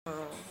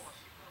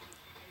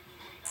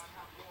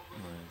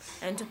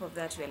On top of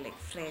that, we're like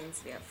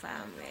friends, we're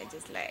fam, we're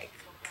just like,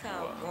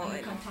 come on.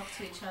 You can talk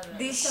to each other.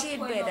 This What's the shit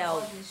point of better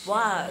all this shit, work.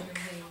 by the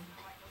way?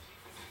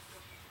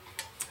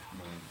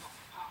 Man,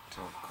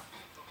 talk.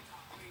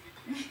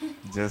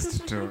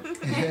 Just talk.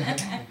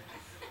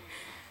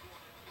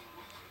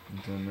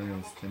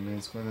 The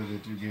nice father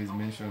that you guys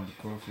mentioned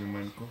coffee,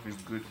 man. Coffee is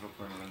good for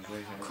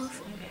conversation.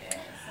 Coffee.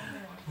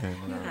 Yeah,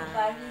 man.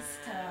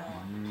 Barista.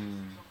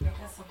 Make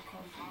us some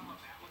coffee.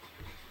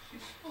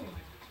 Sure.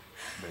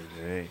 By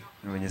the way,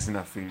 when you see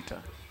a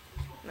filter,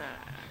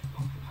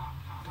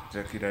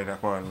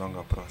 itakuwa a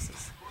longer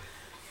process.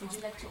 Would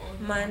you like to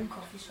own Man. a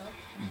coffee shop?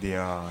 They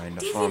are in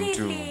the farm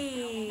too.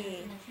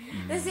 Definitely.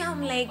 That's why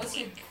I'm like, What's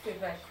your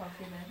favorite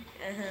coffee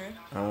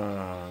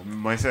then?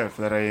 Myself,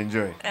 that I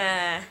enjoy.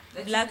 That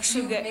black you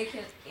sugar, make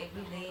it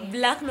every day.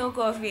 black no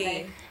coffee.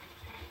 Like,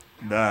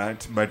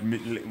 That, but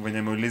when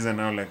I'm listening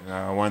now, like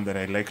one that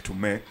I like to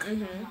make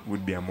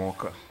would be a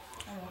mocha.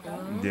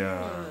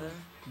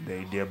 The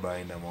idea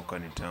behind a mocha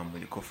in term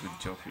with coffee with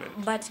chocolate.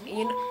 But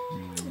you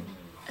know,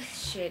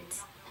 shit.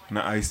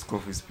 Na iced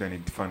coffee is plenty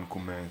fun to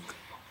make.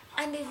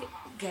 And if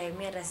guy,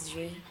 me as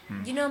Dre,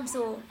 you know,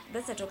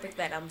 that's a topic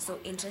that I'm so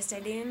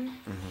interested in,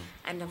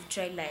 and I've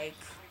tried like,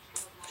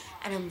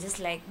 and I'm just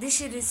like, this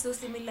shit is so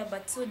similar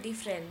but so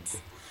different.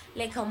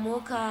 Like a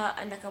mocha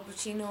and a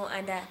cappuccino,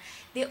 and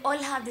they all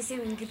have the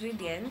same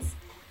ingredients,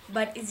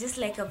 but it's just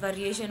like a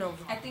variation of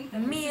I think the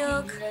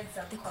milk, basic ingredients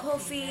are the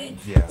coffee,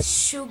 Yeah.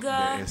 sugar.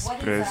 The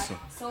What is espresso.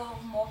 that? So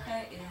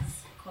mocha is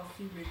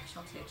coffee with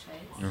chocolate,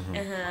 right?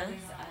 What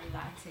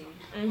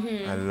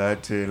is a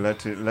latte?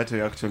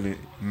 Latte actually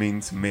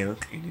means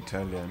milk in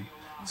Italian.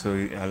 So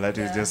a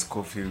latte is just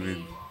coffee with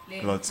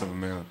lots of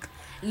milk.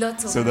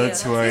 Lots of So milk.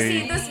 that's why-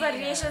 You see, those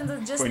variations are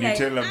just When like,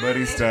 you tell a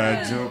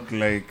barista a joke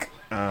like,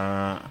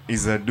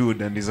 is a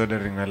dude and he's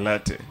ordering a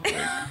latte.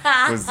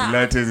 Because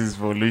lattes is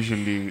for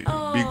usually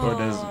big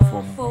orders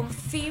from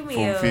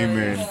females. from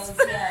females.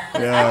 Yeah.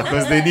 Yeah,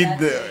 because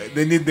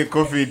they need the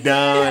coffee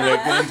down,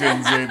 like want to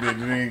enjoy the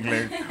drink,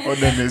 like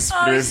order an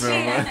espresso,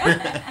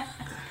 man.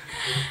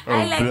 Or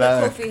I like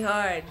black. the coffee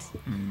hard.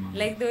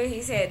 Like the way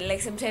he said,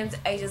 like sometimes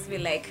I just be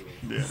like,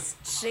 Yeah.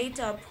 straight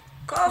up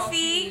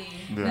coffee,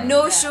 Yeah.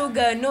 no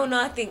sugar, no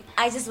nothing.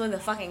 I just want the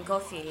fucking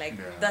coffee. Like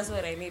Yeah. that's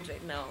what I need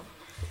right now.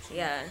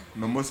 Yeah.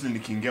 But mostly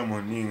nikiingia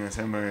morning,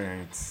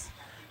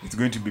 it's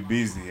going to be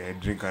busy. I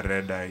drink a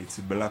red eye. It's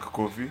black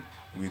coffee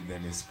with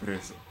an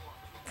espresso.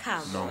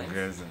 Come on.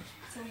 Naongeza.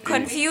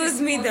 Confuse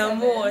me the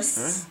most.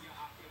 Huh?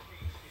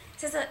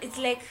 Sasa it's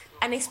like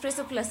an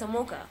espresso plus a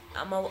mocha.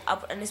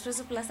 An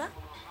espresso plus a?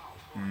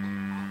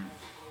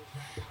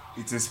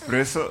 It's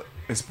espresso.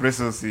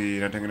 Espresso si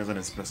inatengenezwa na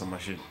espresso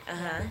machine.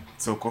 Uh-huh.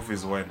 So coffee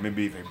is white.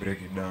 Maybe if I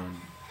break it down,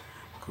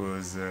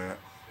 because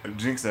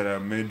drinks that are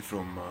made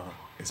from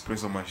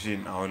espresso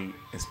machine are all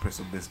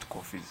espresso based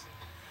coffees.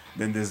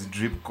 Then there's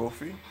drip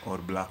coffee or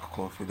black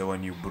coffee, the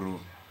one you brew.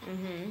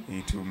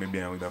 It maybe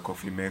with a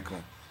coffee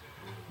maker.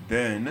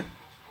 Then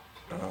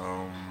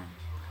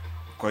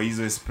kwa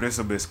hizo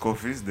espresso based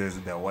coffees, there's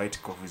the white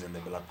coffees and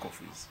the black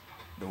coffees.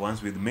 The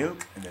ones with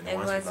milk and then the And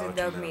ones ones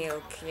without without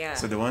milk. Yeah.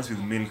 So the ones with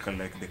milk are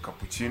like the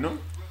cappuccino,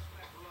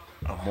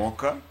 a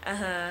mocha,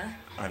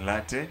 Uh-huh. a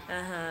latte,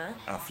 Uh-huh.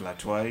 a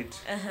flat white.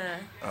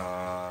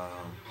 Uh-huh.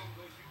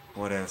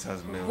 What else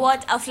has milk?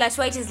 What a flat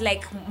white is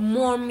like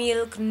more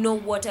milk, no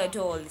water at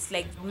all. It's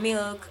like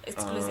milk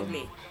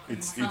exclusively.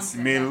 It's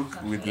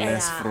milk with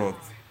less Yeah.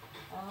 froth.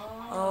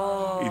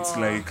 Oh. It's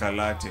like a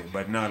latte,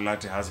 but now a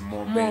latte has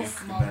more More milk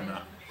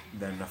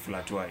than a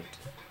flat white.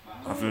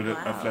 A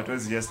flat white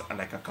is just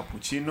like a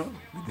cappuccino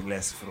with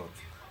less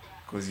froth.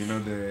 Because you know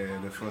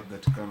the froth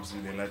that comes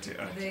with the latte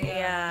art.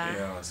 Yeah.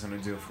 Yeah, so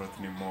unajua froth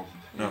ni mob.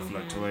 Now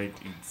flat white,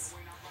 it's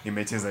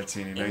imecheza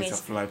chini. Now it's a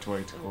flat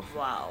white coffee.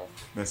 Wow.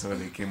 That's how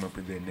they came up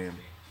with the name.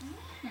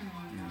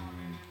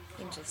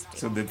 Interesting.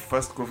 So the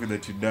first coffee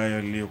that you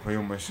dial leo kwa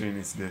hiyo machine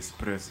is the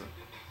espresso.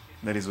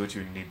 That is what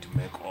you need to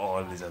make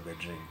all these other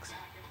drinks.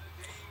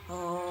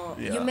 Oh,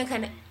 Yeah. you make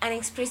an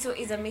espresso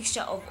is a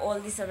mixture of all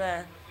these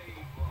other.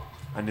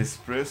 An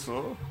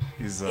espresso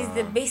is Is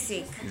the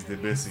basic. is the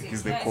basic,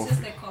 is the Yeah, it's coffee.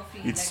 just the coffee,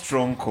 It's like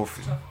strong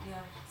coffee. Yeah.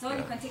 So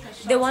you can take a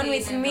shot. The one in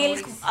with and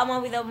milk,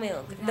 always- without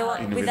milk. The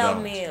one In without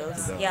without, milk.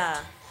 without. Yeah.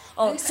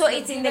 Oh, so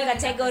it's in the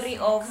category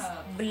of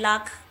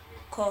black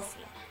coffee.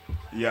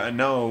 Yeah,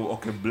 now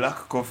okay,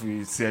 black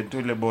coffee. See, I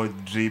told you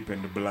about drip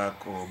and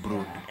black or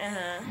brewed.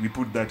 We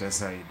put that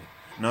aside.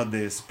 Now the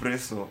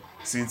espresso,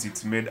 since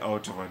it's made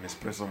out of an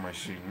espresso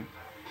machine,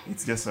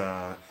 it's just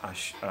a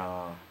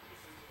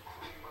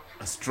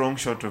strong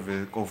shot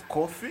of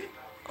coffee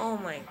Oh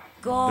my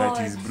god.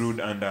 that is brewed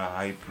under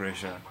high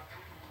pressure.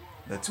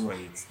 That's why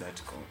it's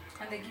that cold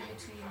And they give it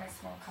to you in a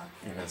small cup.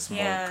 in a small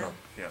Yeah. cup.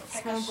 Yeah,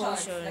 Like Small a shot,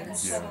 portions. like a Yeah.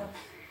 shot.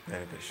 like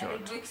a And it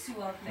shot. wakes you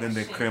up. Like Then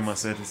the shit. crema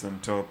settles on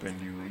top,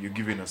 and you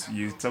give it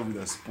you serve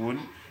with a spoon.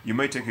 You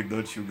might take it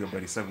without sugar,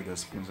 but you serve with a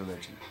spoon so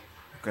that you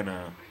kind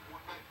of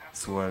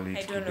swirl it,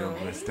 I don't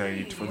know. stir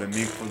it for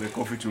the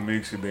coffee to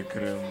mix with the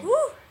cream. Woo,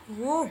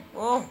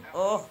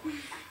 Oh.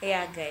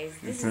 Yeah, guys,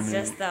 this is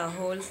just a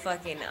whole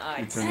fucking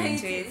art it's to an-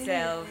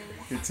 itself.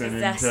 It's It's an a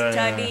entire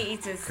study,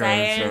 it's a culture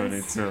on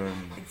science, its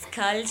own. it's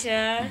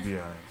culture,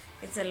 Yeah.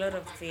 it's a lot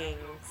of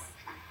things.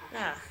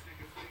 Ah,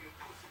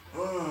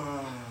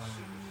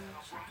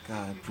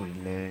 God, pretty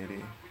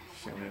lady.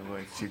 Show me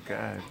what you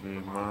got,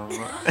 big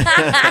mama.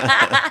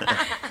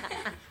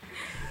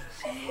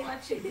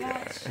 What you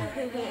got?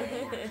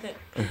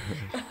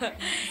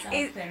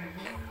 It-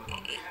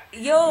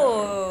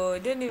 yo,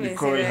 don't even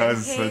Nicole say that.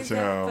 has Hey, such a-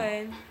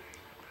 Zappan.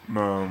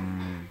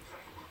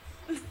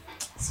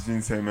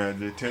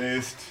 The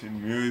taste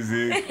in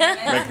music.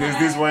 Like there's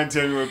this one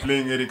time we were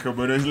playing Erika,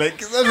 but I was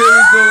like, is that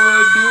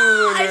Erika,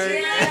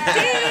 dude?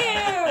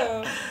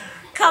 Damn.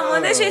 Come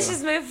on, that's why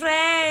she's my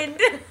friend.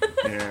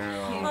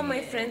 Yeah. All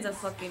my friends are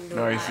fucking dope.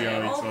 Now I see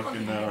how it's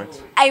working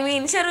out. I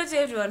mean, shout out to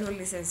everyone who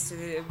listens to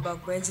the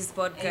Backbenches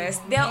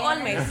podcast. They're all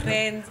my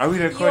friends. Are we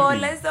You all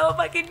recording? are so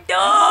fucking dope.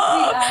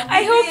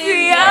 I hope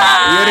we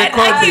are. We're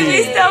recording.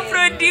 Mr.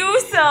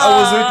 Producer. I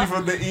was waiting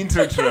for the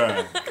intro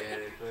track.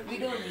 We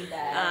don't need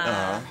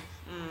that.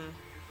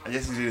 I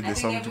just needed the I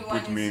song think to everyone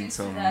put is me in used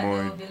to some that.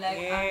 They'll mood. be like,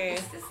 Yeah.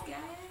 what's this,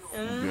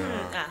 guys?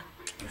 Yeah. Ah.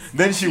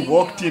 Then she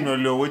walked in while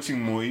we were watching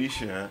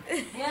Moesha.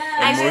 Yeah.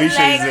 And she's Moesha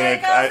like- is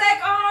like, I was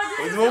like, oh,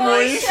 this it's is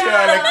Moesha,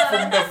 Moesha. like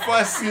from the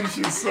first scene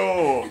she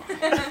saw.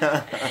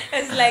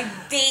 It's like,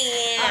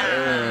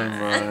 damn.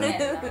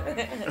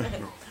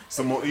 Man.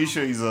 So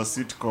Moesha is a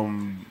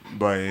sitcom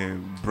by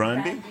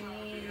Brandy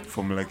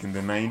from like in the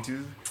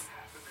 90s.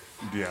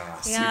 Yeah,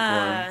 sick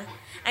Yeah. one.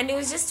 And I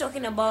was just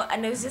talking about,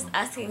 and I was just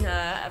asking her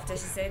after she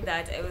said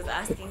that, I was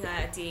asking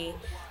her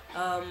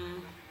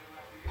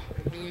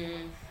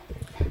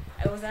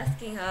I was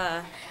asking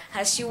her,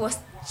 has she watched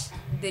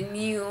the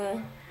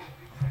new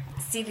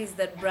series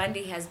that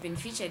Brandy has been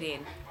featured in,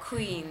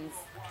 Queens?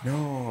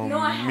 No, No,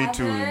 I me haven't.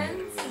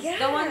 too. Yeah.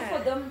 The one for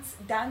them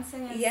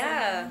dancing and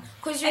Yeah, singing.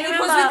 because you And it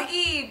remember was with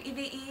Eve.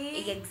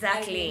 Eve.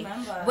 exactly I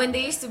remember. when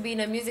they used to be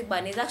in a music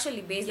band. It's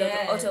actually based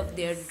out of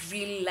their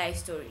real life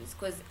stories.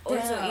 Because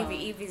also Damn.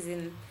 Eve is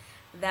in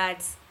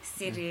that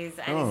series,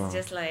 and Oh. it's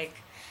just like,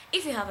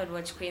 if you haven't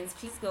watched Queens,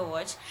 please go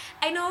watch.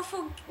 I know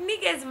for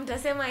niggas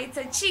mtasema it's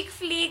a chick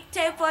flick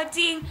type of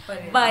thing,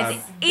 but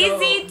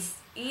is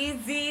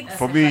it?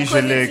 For me,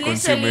 usually I it's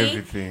consume literally-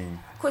 everything.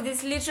 Because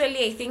it's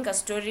literally, I think, a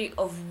story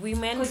of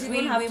women, Because you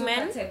real don't have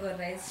women. to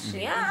categorize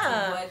shit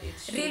Yeah, into what it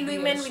should real be or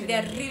women with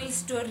their shouldn't be. real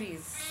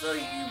stories. So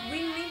we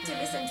need to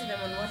listen to them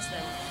and watch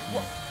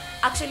them.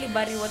 Actually,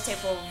 Barry, what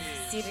type of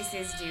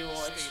series do you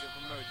watch?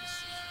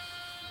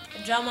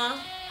 Drama?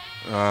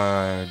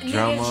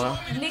 Drama,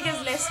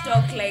 Niggas, let's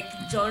talk like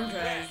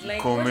genres.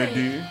 Like what are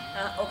comedy. you-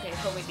 okay,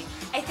 comedy.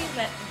 I think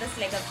that's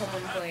like a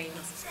common point.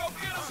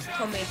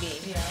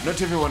 Comedy.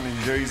 Not everyone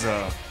enjoys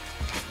a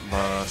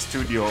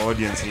studio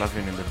audience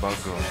laughing in the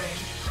background.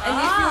 And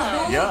if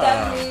you do, Yeah.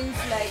 that means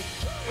like,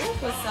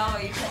 oh,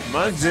 sorry.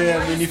 Manze,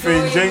 I mean, if you're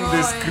enjoying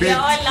the script, They're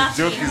all the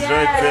joke laughing. is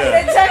right there.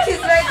 The joke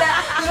is right there.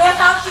 You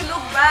don't have to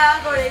look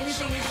back or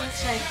anything. It's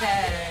just right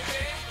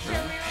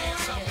there.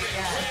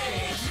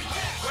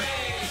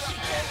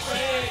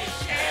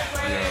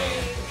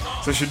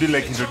 So should we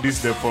like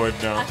introduce the pod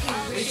now?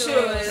 We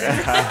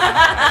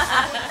should.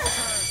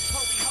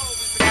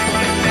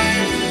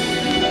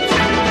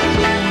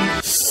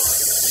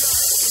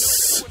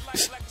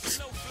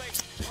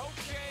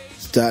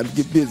 It's time to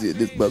get busy at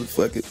this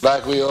motherfucker.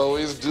 Like we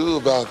always do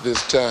about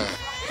this time.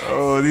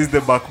 Oh, this is the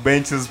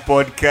Backbenchers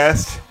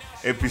podcast,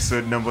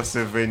 episode number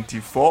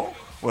 74.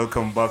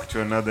 Welcome back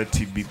to another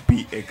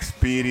TBP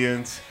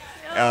experience.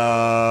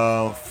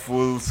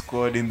 Full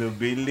squad in the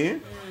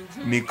building.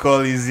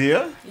 Nicole is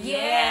here,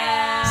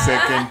 Yeah.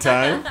 second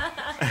time.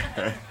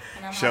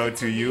 Shout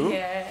to you.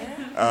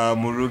 Yeah.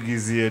 Murugi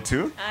is here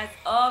too, As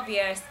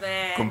obvious,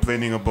 man.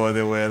 complaining about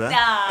the weather.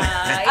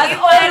 As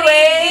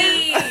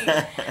always.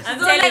 I'm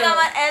So telling like you. I'm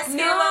an Eskimo.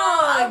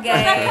 No,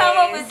 Because I come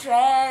up with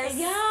dress.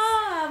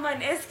 Yeah, I'm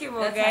an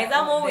Eskimo, That's guys. my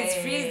I'm always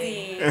update.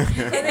 freezing.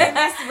 And then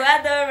this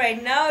weather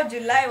right now,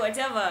 July,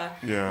 whatever.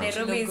 Yeah.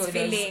 Nairobi is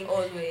feeling.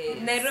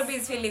 always. Nairobi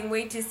is feeling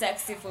way too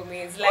sexy for me.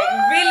 It's like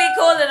really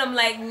cold, and I'm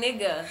like,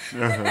 nigga,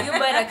 you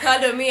better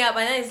cuddle me up.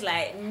 And then it's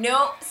like,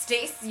 no,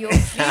 Stace, you're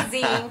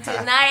freezing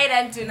tonight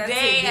and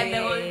today and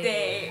the whole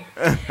day.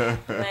 I'm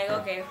like,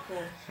 okay,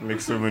 cool.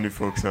 Like so many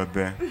folks out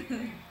there.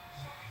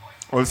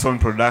 Also on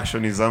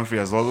production is Humphrey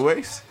as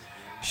always.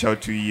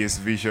 Shout to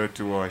ESV, shout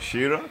to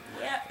Ashira.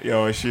 Yeah. Yeah,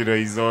 Ashira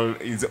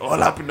is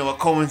all up in our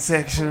comment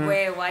section.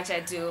 Where watch I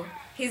do.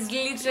 He's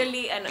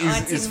literally an art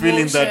He's in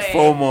feeling motion. that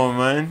FOMO,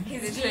 man.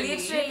 He's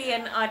literally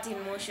an art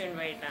in motion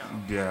right now.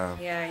 Yeah.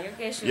 Yeah, you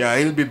guys should. Yeah,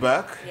 he'll be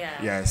back.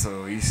 Yeah.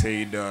 So he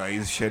said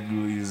his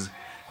schedule is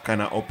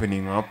kind of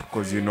opening up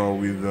because, you know,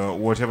 with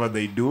whatever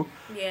they do,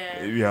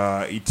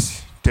 Yeah.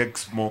 it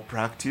takes more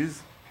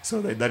practice. So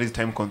that is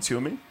time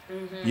consuming.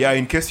 Yeah,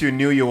 in case you're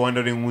new, you're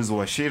wondering who's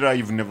Washira,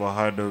 you've never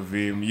heard of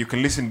him, you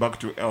can listen back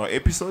to our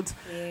episodes.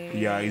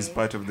 Yeah, he's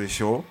part of the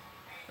show,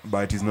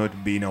 but it's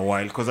not been a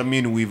while. Because, I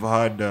mean, we've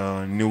had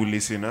new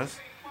listeners.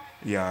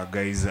 Yeah,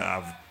 guys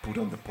have put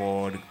on the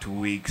pod 2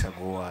 weeks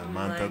ago, a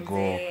month ago.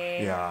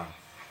 Monday.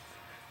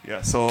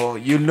 Yeah, so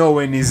you know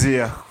when he's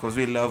here because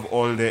we love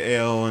all the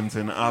aeons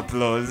and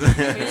uploads.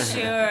 For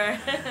sure.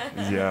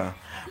 Yeah.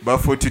 But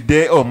for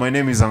today, my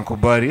name is Uncle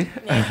Barry.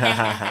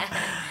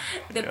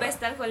 The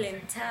best uncle in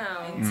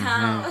town.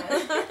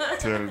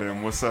 Tell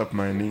them what's up,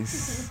 my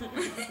niece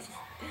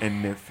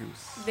and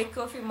nephews. The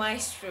coffee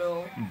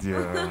maestro.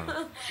 Yeah.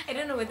 I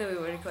don't know whether we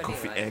were recording.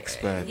 Coffee on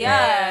expert.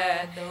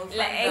 Yeah. those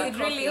Like, I that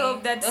really coffee.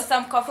 hope that There's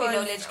some coffee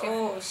knowledge.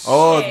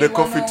 Oh, shit. the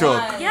coffee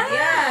talk.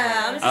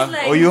 Yeah. I'm just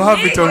like, You have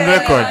it on nigga.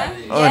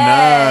 record. Oh,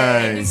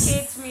 Yeah, nice.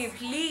 educate me,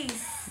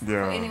 please.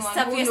 Yeah. Anyone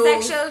Stop who your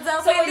knows. sexuals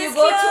up So in when you this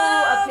go to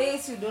club. a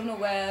place you don't know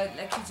where,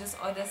 like you just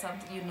order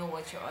something, you know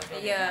what you're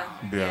ordering. Yeah.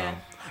 Yeah.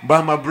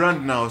 But I'm a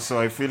brand now, so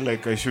I feel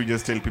like I should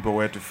just tell people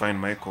where to find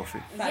my coffee.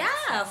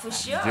 Yeah, for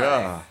sure.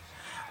 Yeah.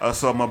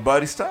 So I'm a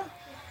barista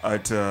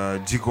at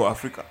Jigo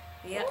Africa.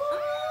 Yeah.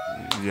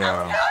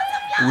 Yeah.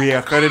 We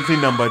are currently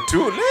number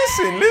 2.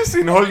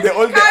 Listen. Hold the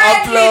Currently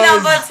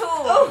applause.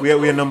 number 2.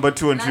 We are number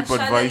 2 on Naturally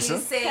TripAdvisor.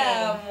 saying.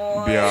 Come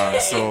on. Yeah.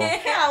 So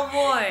Come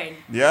on.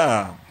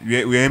 yeah,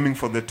 we're aiming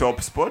for the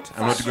top spot.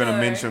 I'm not For gonna sure.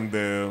 mention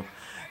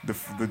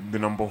the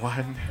number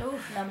 1.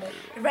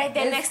 Right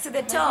there Yes, next to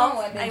the there's top.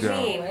 no one I there.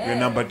 mean. Yeah. We're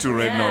number 2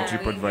 right now, Yeah,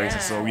 TripAdvisor. yeah.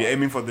 So we're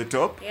aiming for the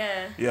top.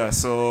 Yeah. Yeah,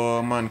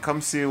 so man,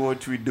 come see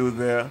what we do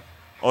there.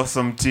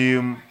 Awesome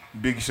team.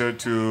 Big shout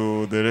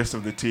to the rest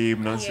of the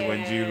team. Nancy Yeah.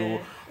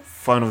 Wanjiru,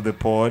 fan of the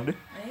pod.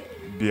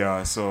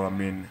 Yeah, so I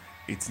mean,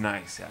 it's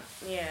nice.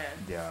 Yeah.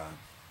 Yeah.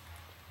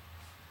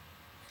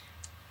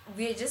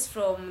 We're just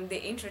from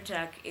the intro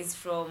track is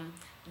from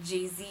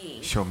Jay-Z.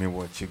 Show me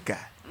what you got.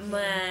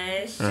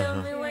 Man,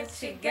 show me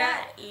what you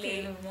got,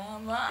 lady.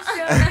 Mama.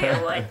 Show me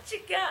what you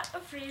got,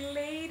 free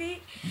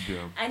lady.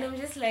 Yeah. And I'm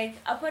just like,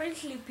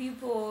 apparently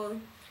people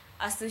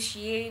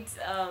associate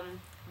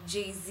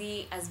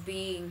Jay-Z as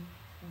being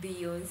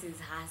Beyonce's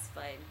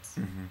husband.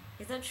 Mhm.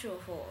 Is that true or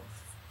false?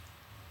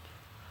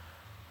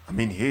 I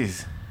mean, he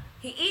is.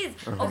 He is.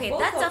 Uh-huh. Okay, Both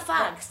that's a of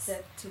fact.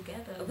 them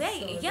together. Okay,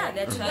 so yeah,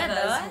 they're each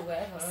together. other's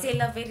whoever. C'est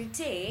la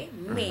vérité,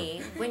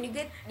 mais when you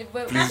get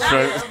Please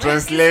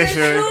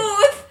translation.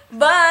 truth,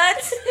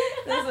 but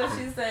That's what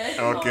she said.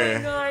 Okay.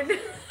 oh my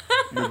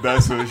god.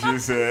 That's what she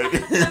said.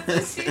 That's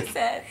what she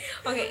said.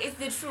 Okay, it's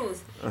the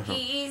truth. Uh-huh.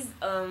 He is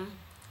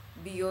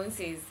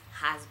Beyonce's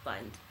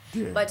husband.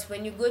 Yeah. But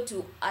when you go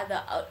to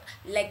other,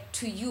 like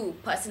to you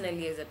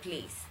personally as a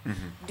place,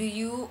 do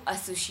you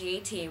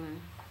associate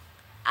him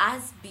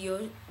as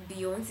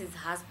Beyonce's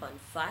husband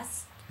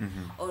first,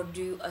 or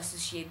do you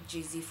associate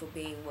Jay-Z for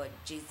being what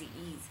Jay-Z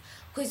is?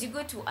 Because you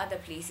go to other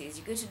places,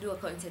 you go to do a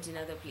concert in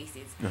other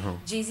places. Uh-huh.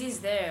 Jay-Z is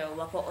there,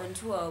 wako on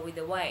tour with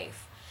the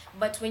wife.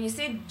 But when you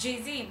say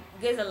Jay-Z,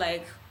 guys are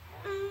like,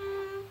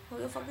 who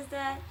the fuck is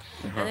that?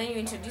 And then you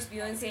introduce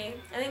Beyonce,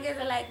 and then guys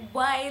are like,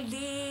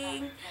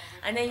 wilding.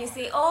 And then you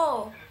say,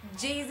 oh,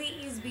 Jay-Z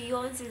is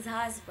Beyonce's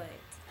husband.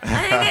 And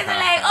then guys are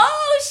like,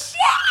 oh, shit!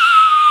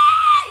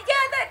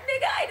 Yeah, that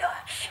nigga, I know.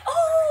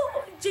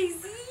 Oh,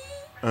 Jay-Z.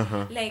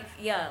 Uh-huh. Like,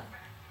 yeah.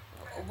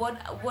 What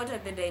are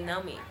the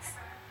dynamics?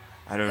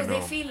 I don't Because know.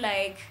 I feel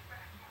like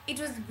it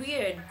was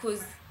weird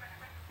because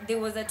there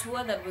was a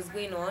tour that was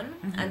going on,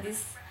 and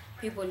these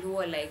people who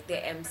were like the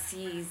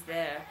MCs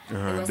there,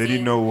 Uh-huh. were They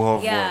didn't know who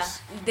Hov yeah, was.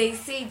 they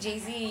say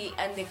Jay-Z,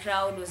 and the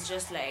crowd was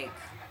just like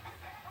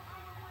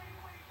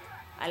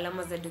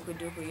alama za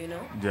dukuduku, you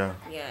know? Yeah.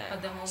 Yeah.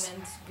 At the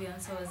moment,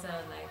 Beyonce was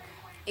like,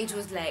 It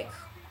was like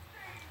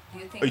do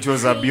you think It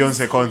was a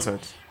Beyonce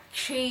concert.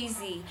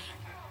 crazy.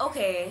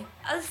 Okay,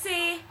 I'll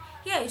say,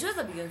 yeah, it was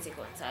a Beyonce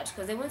concert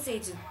because I won't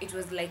say it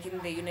was like in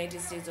the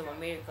United States of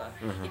America.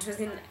 It was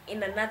in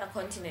another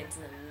continent,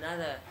 in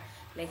another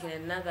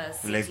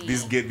city.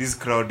 Like this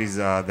crowd is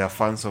they're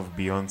fans of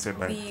Beyonce,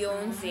 but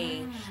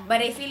Beyonce.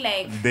 But I feel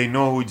like they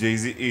know who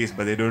Jay-Z is,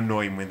 but they don't know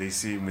him when they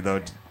see him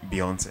without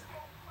Beyonce.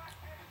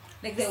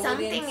 like they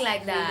something wouldn't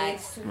like that.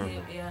 relate to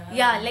him,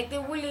 yeah, like they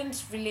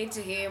wouldn't relate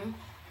to him.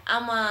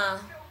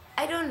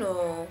 I don't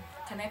know.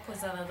 Can I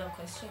pose another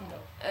question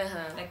though?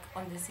 Like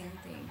on the same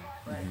thing,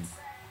 but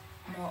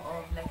more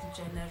of like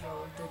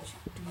general. Do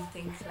you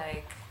think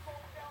like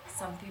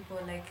some people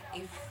like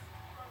if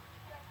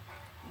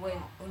when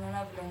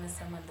unaona vile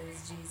unasema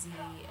there's Jay-Z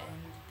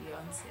and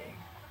Beyonce,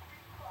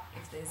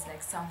 if there's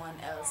like someone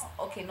else,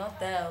 okay, not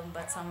them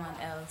but someone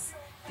else,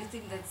 do you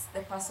think that's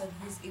the person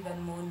who's even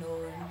more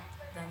known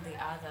than the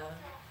other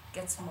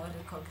gets more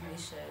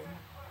recognition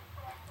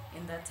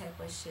in that type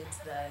of shit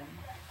than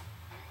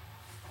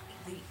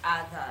the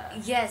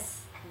other? Yes.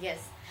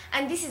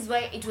 And this is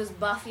why it was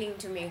baffling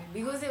to me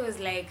because it was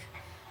like,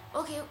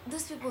 okay,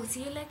 those people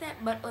see it like that,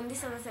 but on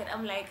this other side,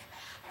 I'm like,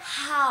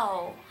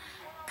 how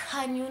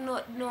can you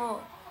not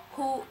know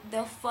who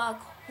the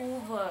fuck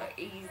Hoover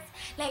is?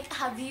 Like,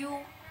 have you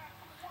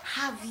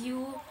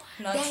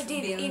Not dived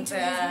been into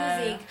there.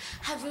 his music?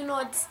 Have you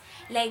not,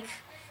 like,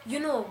 we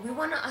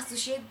want to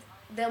associate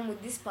them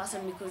with this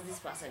person because this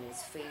person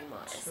is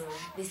famous. True.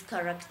 This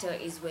character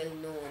is well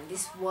known.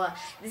 This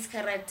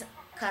character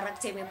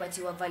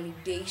imepatiwa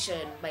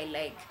validation by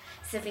like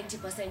 70%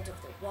 of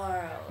the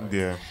world.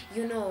 Yeah.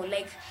 You know,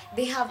 like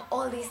they have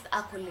all these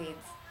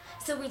accolades.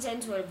 So we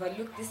tend to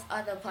overlook this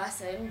other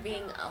person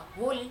being a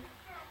whole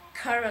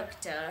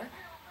character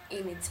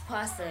in its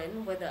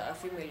person, whether a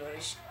female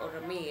or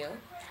a male.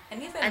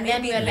 And even And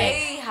then maybe we're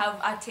they have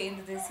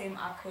attained the same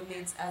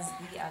accolades as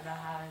the other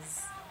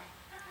has.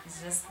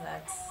 It's just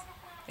that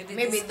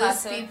Maybe this those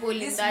person, people in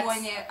this that-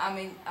 mwenye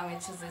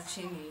amecheza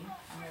chini,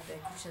 anadai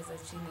kucheza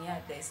chini ya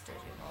destiny,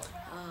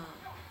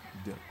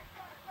 you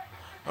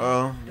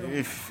know.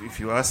 If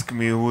you ask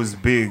me who's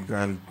big,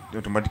 I'll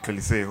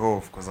automatically say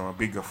Hov because I'm a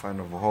bigger fan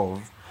of Hov.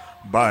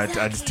 But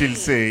I'd still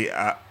Exactly.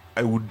 say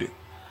I would.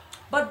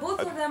 But both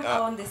of them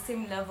are on the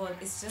same level.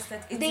 It's just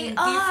that it's They in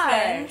are.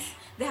 different.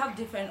 They have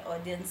different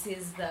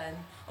audiences than.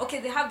 Okay,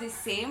 they have the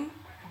same,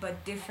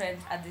 but different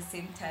at the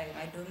same time.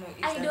 I don't know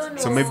if I that's don't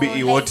know. So Oh, maybe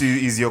like- what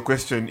is your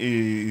question?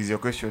 Is your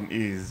question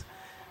is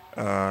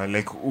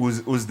like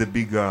who's the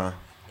bigger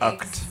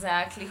act?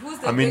 Exactly. Who's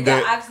the I mean, bigger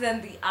the- act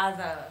than the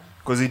other?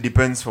 Because it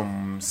depends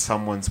from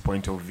someone's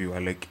point of view.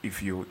 Like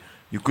if you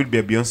could be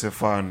a Beyonce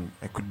fan,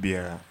 I could be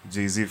a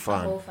Jay-Z A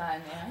fan, whole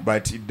fan, yeah.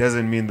 but it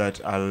doesn't mean that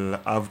I'll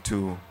have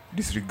to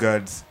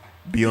disregard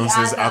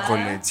Beyonce's The other,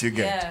 accolades. You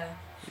get. Yeah.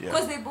 Yeah.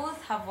 Because they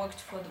both have worked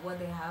for what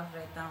they have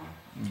right now.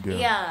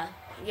 Yeah.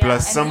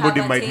 Plus, And somebody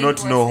have might attained not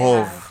what know they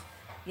Hov, have.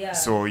 Yeah.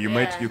 so you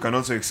Yeah. can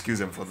also excuse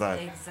them for that.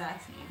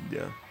 Exactly.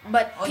 Yeah.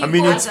 But Or people, I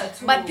mean, it's-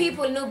 but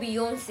people know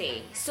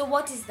Beyonce. So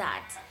what is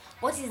that?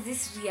 What is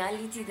this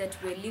reality that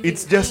we're living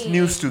It's just in?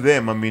 news to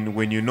them. I mean,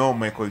 when you know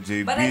Michael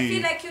J.B. But I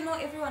feel like,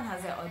 everyone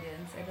has their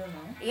audience. I don't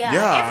know. Yeah,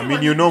 Yeah, I mean,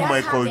 everyone you know does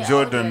have Michael their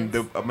Jordan,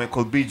 audience. the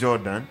Michael B.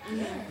 Jordan.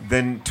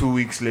 Then 2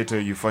 weeks later,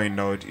 you find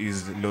out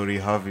is Lori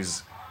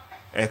Harvey's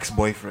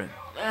ex-boyfriend.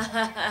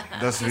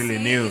 That's really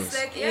See, news. it's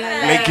like,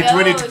 Yeah. Like it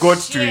when it Oh, got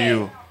to shit.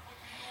 you.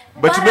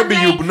 But But maybe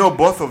I'm you like- know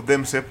both of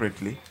them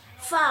separately.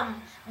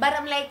 Fam, but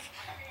I'm like,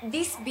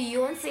 this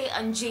Beyonce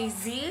and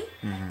Jay-Z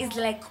Mm-hmm. is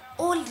like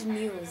old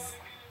news.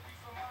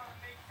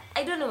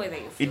 I don't know whether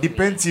you feel It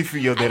depends me. if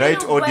you're the I don't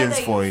right know audience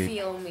whether for you it.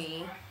 feel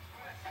me.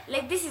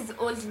 Like, this is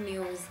old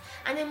news.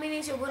 And the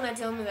minute you're gonna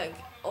tell me, like,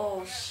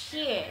 oh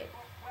shit.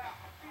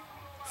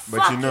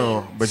 But you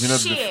know, Fucking the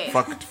shit.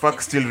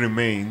 fact still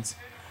remains.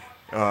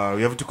 You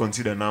have to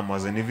consider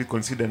numbers, and if you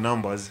consider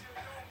numbers,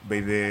 by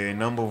the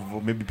number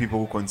of maybe people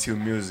who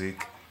consume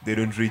music, they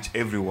don't reach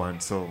everyone.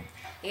 So,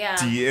 Yeah.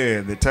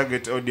 TA, the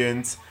target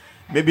audience,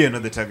 maybe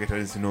another target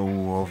audience to know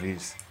who Hov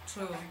is.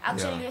 True.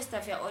 Actually, Yeah. your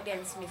stuff, your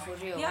audience, me for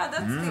real. Yeah,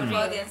 that's Mm. the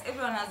audience.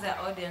 Everyone has their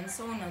audience.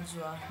 So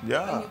unajua.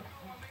 Yeah. When you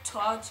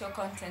throw out your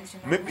content,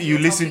 who Maybe you you're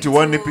listen talking to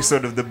one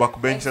episode of The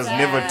Backbenchers, Exactly.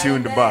 never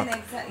tuned Then back.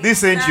 exactly.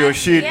 This ain't your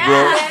shit, Yeah.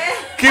 bro.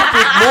 Keep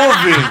it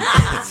moving.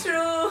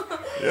 True.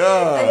 And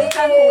Yeah. you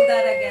can't hold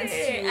that against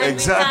you. And we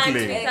Exactly.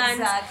 can't, we can't.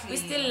 Exactly. We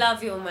still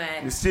love you,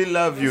 man. We still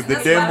love you. The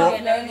That's why demo, we're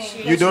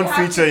learning. you don't have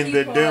to feature in the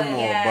keep on- demo,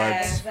 yeah,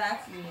 but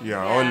exactly.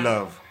 yeah, all Yeah.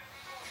 love.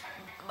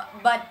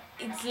 But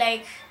it's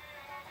like,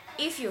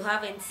 if you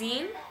haven't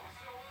seen,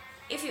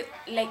 if you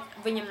like,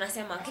 venye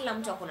mnasema kila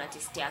mtu akona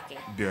taste yake,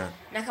 Yeah.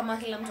 na kama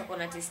kila mtu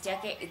akona taste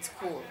yake, it's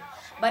cool.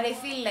 But I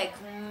feel like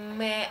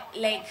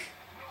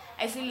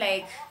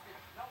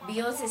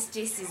Beyonce's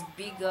taste is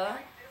bigger.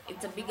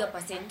 It's a bigger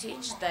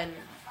percentage than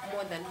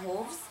more than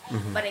Hov's.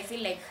 But I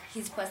feel like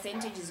his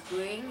percentage is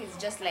growing. It's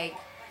just like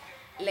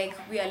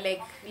we are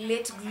like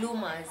late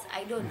bloomers.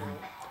 I don't know.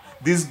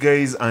 These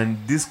guys and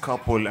this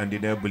couple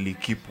undeniably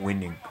keep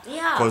winning.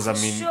 Yeah, 'Cause, I for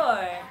mean,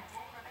 sure.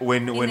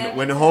 When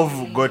Inevitably.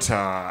 Hov got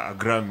a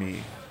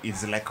Grammy,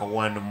 it's like a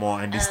one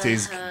more, and he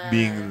stays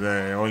being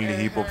the only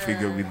hip hop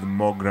figure with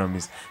more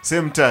Grammys.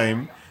 Same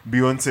time,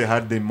 Beyonce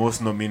had the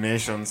most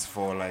nominations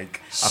for like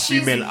a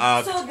She's female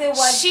act. So they were,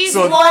 She's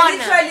So- they were won.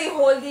 literally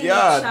holding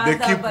Yeah, each they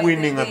other keep by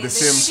winning the at the way.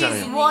 same She's time.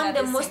 winning won at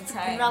the same most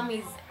time.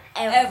 Grammys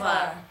ever.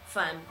 Ever.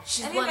 Fam.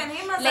 She's And won. even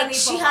him as Like an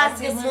she hip-hop has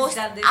the artist most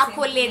has done the same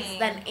accolades thing.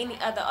 than any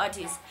other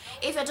artist.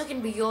 If you're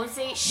talking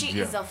Beyonce, she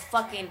Yeah. is a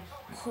fucking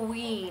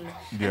queen.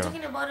 Yeah. And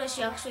talking about her,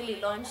 she actually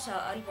launched her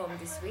album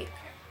this week.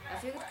 I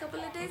think a couple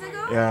of days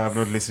ago. Yeah, I've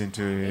not listened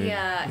to it.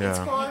 Yeah, it's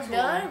called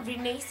The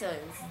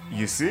Renaissance.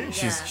 You see, Yeah.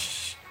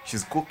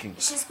 she's cooking.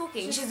 She's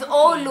cooking. She's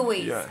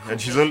always. Yeah, and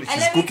she's And she's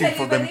let me cooking tell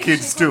for you, them when if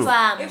kids she too. cooks-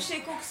 Fam. If she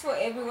cooks for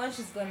everyone,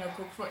 she's gonna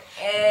cook for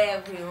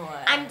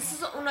everyone. And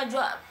so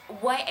unajua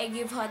why I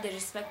give her the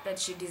respect that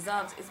she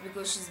deserves is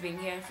because she's been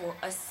here for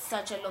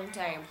such a long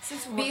time.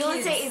 Since we were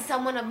Beyonce kids. is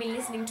someone I've been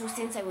listening to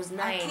since I was A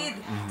 9. kid.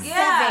 Mm-hmm.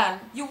 Yeah. Seven.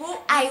 You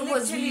won't. I you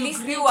was literally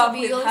listening grew to up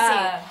with Beyonce.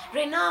 her.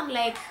 Right now I'm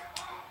like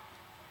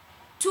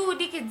 2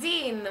 decades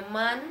in,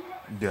 man.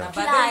 Yeah. But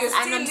Plus, then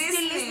you're and I'm still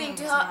still listening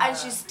to her, and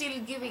she's still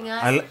giving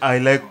us. I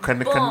like can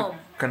Bomb.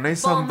 I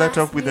sum that Bomb-ass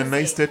up with a nice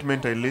music.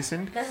 statement I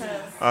listened?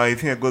 I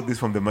think I got this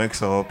from the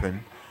Mics Are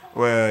Open,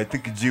 where I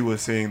think G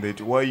was saying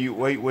that why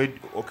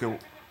okay,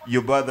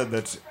 your brother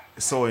that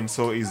so and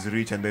so is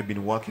rich and they've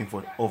been working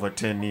for over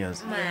 10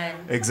 years. Man.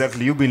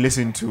 Exactly, you've been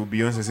listening to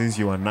Beyonce since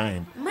you were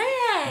 9.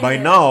 Man. by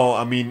now,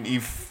 I mean,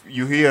 if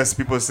you hear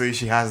people say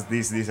she has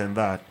this and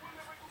that,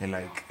 and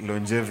like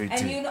longevity,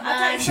 And you know, Nah,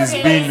 at it's times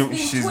okay.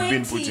 she's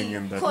been 20, putting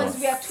in that because work.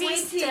 we are 20.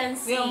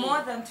 Consistency. We are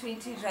more than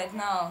 20 right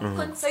now.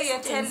 So you're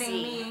telling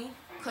me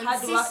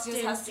hard work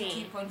just has to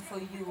keep on for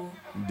you.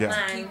 Yeah.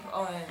 Man. Keep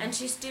on. And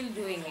she's still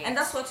doing it. And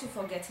that's what we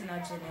forget in our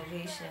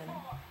generation,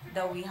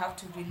 that we have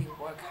to really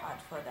work hard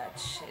for that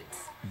shit.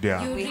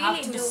 Yeah. You We really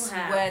have to do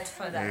have. sweat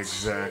for that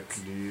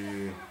Exactly.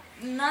 shit.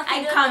 Nothing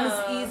I don't comes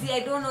know. easy. I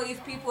don't know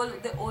if people,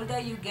 the older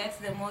you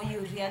get, the more you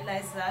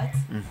realize that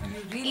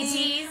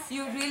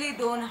you really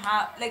don't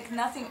have, like,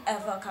 nothing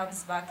ever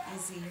comes back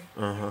easy.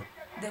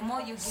 The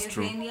more you give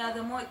true. in,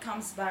 the more it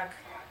comes back,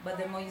 but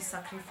the more you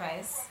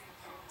sacrifice,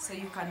 so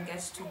you can get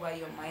to where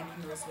your mind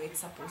knows where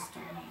it's supposed to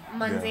be.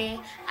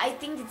 Manze, I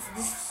think it's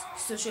this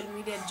social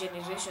media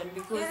generation,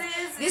 because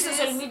It this is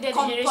social media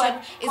compa- generation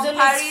is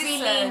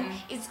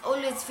comparison.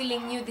 always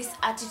feeling you this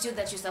attitude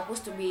that you're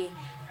supposed to be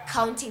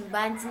counting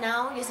bands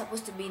now, you're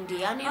supposed to be in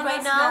Diani No,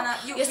 right that's now,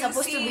 not- you're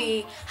supposed to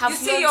be You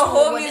see your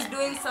homies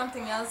doing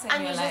something else, and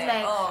and you're you're just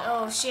like, like,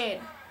 oh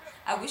shit.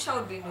 I wish I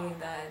would be doing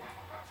that.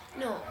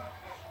 No,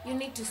 you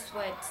need to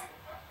sweat.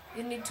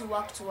 You need to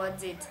work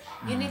towards it.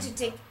 You need to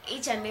take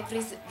each and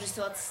every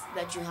resource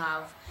that you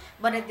have,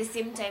 but at the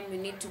same time, you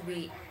need to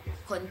be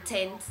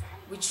content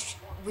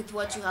with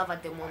what you have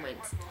at the moment.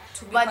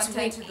 To be But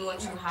content with- with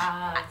what you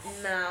have.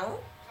 now,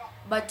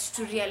 but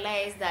to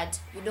realize that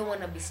you don't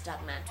want to be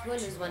stagnant. We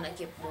always want to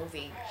keep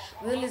moving.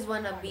 We always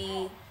want to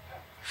be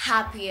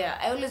happier.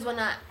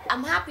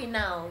 I'm happy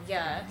now,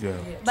 yeah.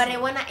 But I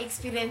want to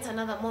experience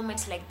another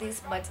moment like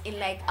this, but in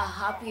like a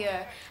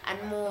happier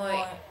and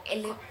more,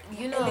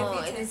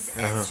 Elevated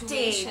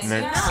state.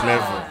 Next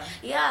level.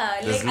 Yeah,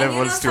 There's like,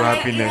 levels to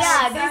happiness.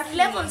 Yeah, there's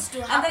levels to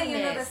And happiness. then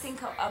you know the thing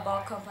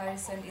about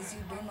comparison is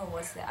you don't know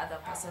what the other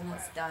person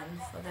has done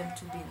for them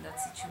to be in that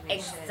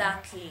situation.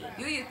 Exactly.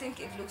 You think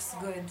it looks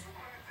good,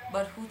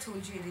 but who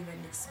told you it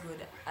even looks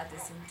good at the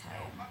same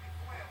time?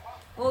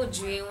 Oh,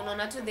 Jui,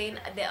 unaona tu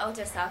the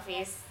outer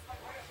surface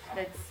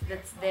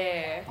that's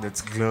there.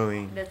 That's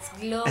glowing. That's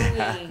glowing.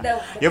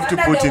 You have to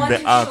put in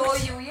the act. Show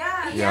you,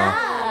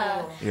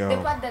 Yeah. Yeah. The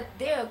part that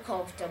they're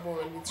comfortable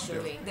with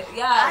showing.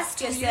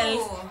 Ask Ask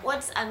yourself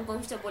what's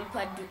uncomfortable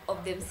part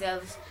of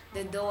themselves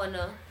they don't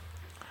wanna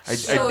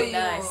show you.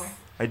 us.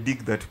 I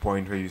dig that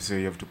point where you say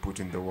you have to put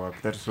in the work.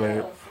 That's why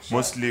Yeah, for sure.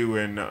 mostly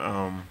when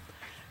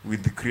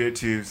with the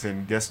creatives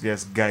and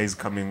just guys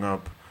coming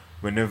up,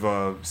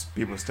 whenever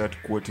people start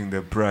quoting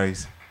the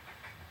price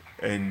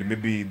and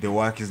maybe the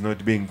work is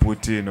not being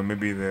put in, or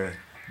maybe the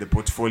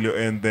portfolio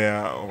ain't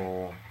there,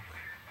 or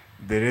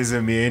the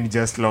resume ain't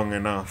just long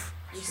enough.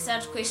 You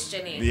start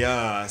questioning.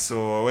 Yeah,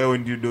 so why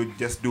wouldn't you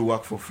just do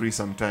work for free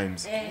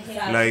sometimes?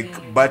 Exactly.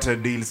 Like barter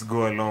deals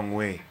go a long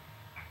way.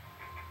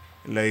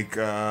 Like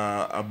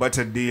a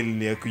barter deal,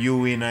 like you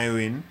win, I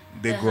win,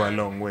 they go a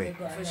long way.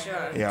 For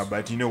sure. Yeah,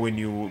 but when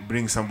you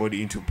bring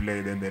somebody into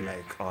play, then they're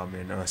like, oh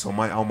man,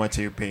 how much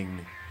are you paying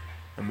me?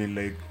 I mean,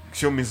 like,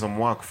 show me some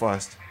work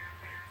first,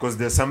 because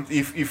there's some.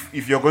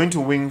 If you're going to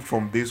win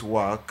from this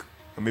work,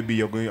 maybe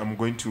I'm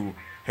going to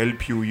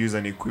help you use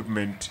an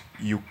equipment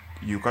you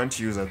can't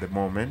use at the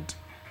moment,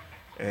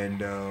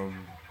 and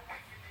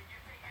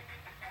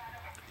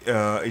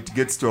it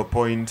gets to a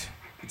point.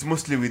 It's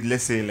mostly with,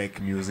 let's say,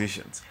 like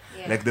musicians.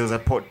 Yeah. Like there was a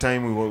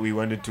time we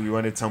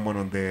wanted someone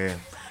on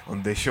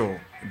the show.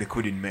 They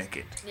couldn't make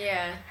it.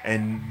 Yeah.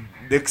 And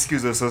the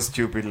excuse was so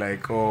stupid,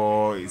 like,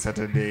 oh, it's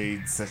Saturday,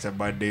 it's such a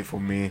bad day for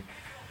me.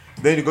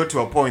 Then it got to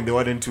a point they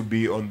wanted to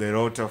be on the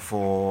rota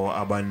for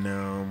urban,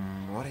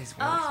 what is it?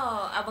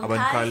 Oh, Urban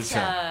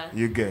culture.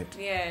 You get?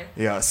 Yeah.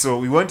 Yeah, so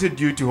we wanted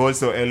you to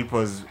also help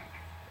us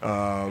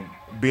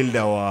build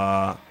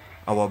our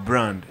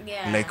brand.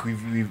 Yeah. Like we've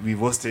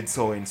hosted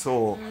so and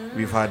so,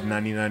 we've had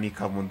Nani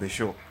come on the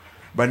show.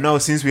 But now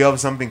since we have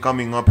something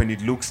coming up and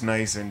it looks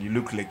nice and you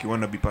look like you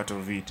want to be part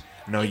of it,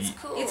 now It's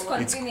cool. It's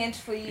convenient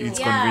for you. it's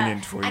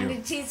convenient for and you.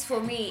 it is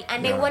for me,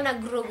 and Yeah. I wanna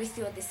grow with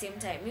you at the same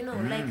time. You know,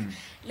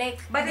 like.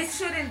 But it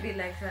shouldn't be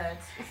like that.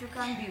 If you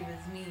can't be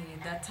with me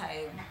that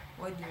time,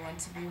 why do you want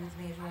to be with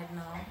me right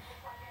now?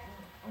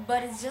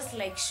 But it's just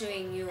like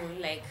showing you,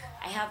 like,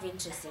 I have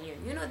interest in you.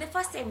 You know, the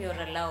first time you're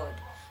allowed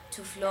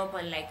to flop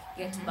and like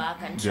get back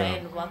and try Yeah.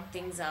 and work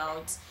things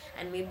out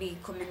and maybe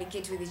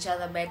communicate with each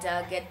other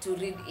better, get to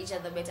read each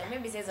other better.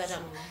 Maybe says that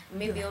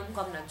maybe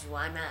mko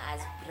mnajuana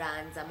as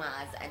brands ama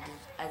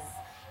as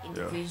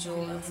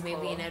individuals,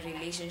 maybe in a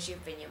relationship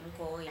venye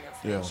mko in a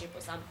friendship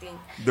or something.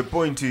 The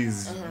point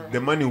is, the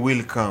money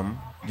will come.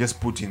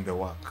 Just put in the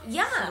work.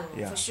 Yeah,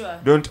 Yeah. for sure.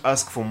 Don't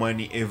ask for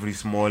money every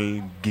small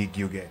gig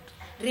you get.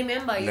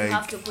 Remember, you Like-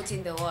 have to put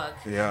in the work.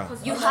 Yeah.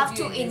 You All have of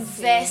to in the same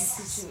invest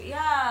situ-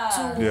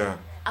 Yeah. Yeah.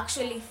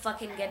 actually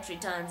fucking get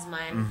returns,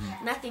 man.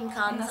 Nothing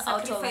comes Una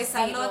out of sacrifice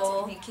a lot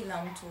zero. ni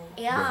kila mtu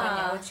Yeah.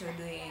 kufanya what you're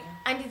doing.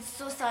 And it's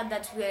so sad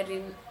that we are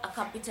in a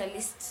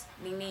capitalist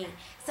nini.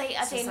 Say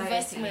at Society.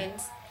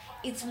 investment,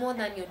 it's more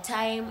than your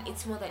time,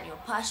 it's more than your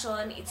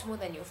passion, it's more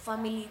than your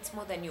family, it's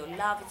more than your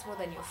love, it's more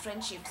than your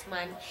friendships,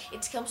 man.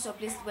 It comes to a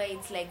place where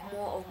it's like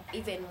more of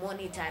even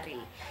monetary.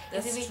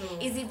 That's true.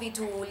 Easy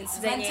vitu,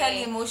 It's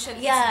mentally,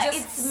 emotionally. yeah, it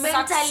just it's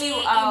sucks mentally,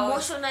 you out.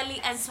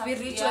 emotionally, and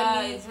spiritually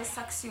Yeah, it just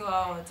sucks you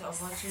out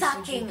of what you should be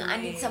sucking,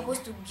 and it's doing.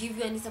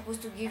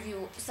 supposed to give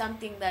you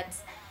something that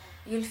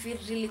you'll feel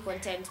really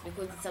content,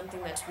 because it's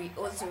something that we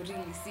also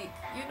really seek,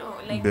 you know,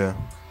 like Yeah.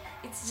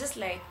 it's just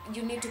like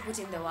you need to put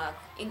in the work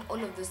in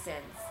all of those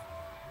sense.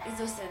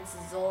 Hizo sense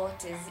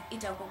zote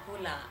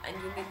itakukula, and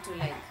you need to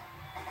like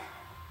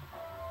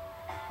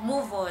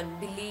move on,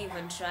 believe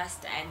and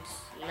trust and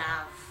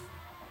love.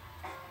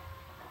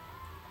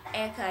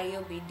 Eka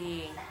hiyo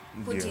bidii,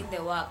 put Yeah. in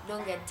the work,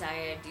 don't get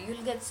tired.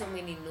 You'll get so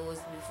many no's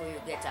before you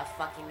get a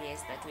fucking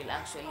yes that will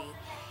actually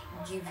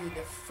give you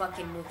the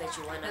fucking move that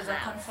you wanna There's a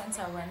have. conference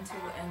I went to,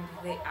 and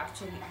they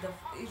actually,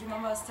 you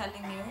remember I was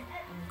telling you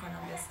in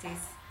Columbia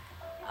States,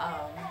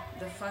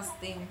 the first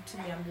thing to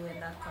niambiwa in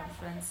that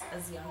conference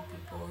as young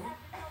people,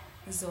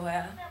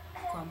 zoea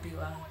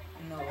kuambiwa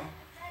no,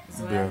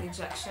 zoea Yeah.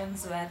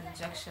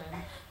 rejection.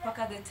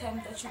 Paka the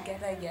time that you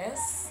get a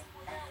yes,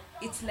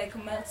 it like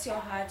melts your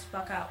heart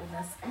paka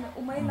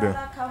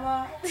umailala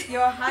kama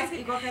your heart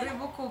iko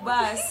karibu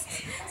kubust.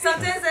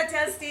 Sometimes I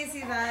tell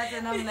Stacey that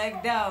and I'm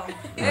like, damn.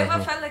 You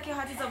ever felt like your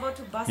heart is about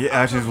to burst? Yeah,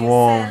 out it of is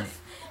warm. yourself?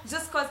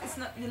 Just cause it's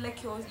not,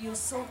 you're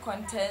so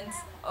content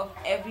of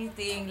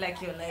everything, like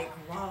you're like,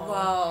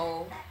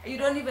 Wow, you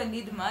don't even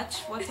need much.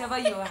 Whatever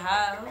you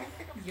have,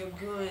 you're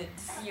good.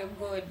 you're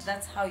good.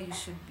 That's how you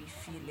should be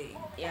feeling.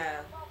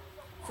 Yeah,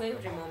 for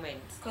every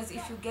moment. Because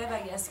if you get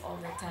a yes all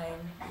the time,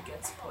 you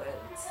get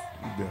spoiled.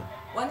 Yeah.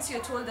 Once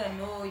you're told a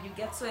no, you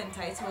get so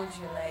entitled.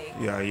 You're like,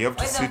 Yeah, you have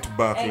to why sit the-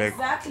 back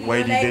exactly, like, why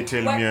you're did they like,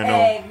 tell what- me a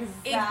no?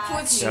 Exactly. It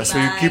puts you Yeah, so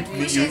you keep mad.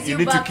 you, Pushes you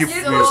need to back keep so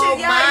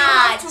You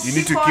have much. you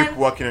need to keep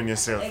working on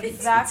yourself.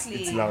 Exactly.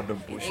 It's loud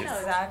and push it.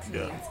 Exactly.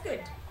 Yeah. It's good.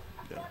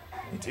 Yeah.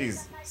 It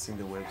is. It's in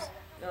the waves.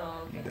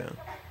 Oh, okay. Yeah.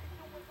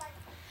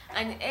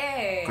 And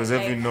Because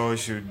every no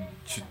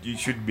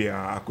should be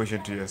a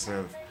question to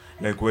yourself.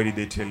 Like, why did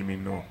they tell me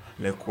no?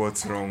 Like,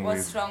 what's wrong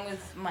What's with? wrong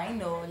with my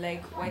no?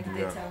 Like, why did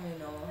Yeah. they tell me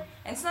no?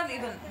 And it's not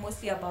even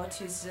mostly about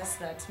you. It's just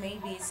that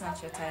maybe it's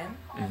not your time.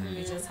 Mm-hmm.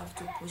 You just have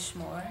to push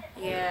more.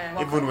 Yeah.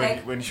 Well, Even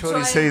like, when Shorty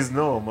try- says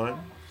no, man.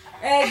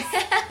 You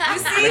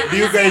see? Like, do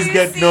you guys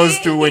get no's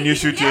too when you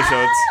shoot your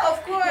shots?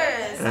 Of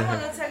course.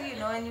 Someone will tell you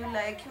no, and you're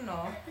like, you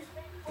know.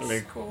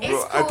 Like, cool. bro,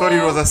 It's I thought it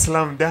cool. was a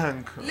slam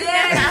dunk.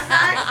 Yeah,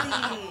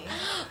 exactly.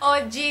 Oh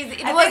jeez,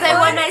 it I was think a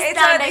one when night it's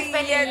stand. at I the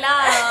fell in end-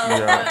 love.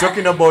 Yeah.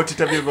 Talking about it,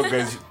 have you ever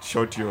guys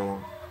shot your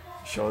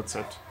shots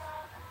at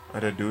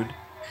a dude?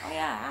 Oh,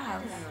 yeah, I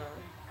have.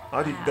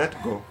 How did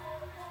that go?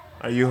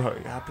 Are you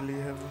happily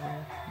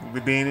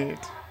within it?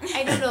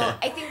 I don't know.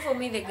 I think for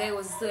me the guy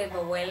was so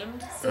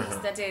overwhelmed, so he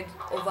started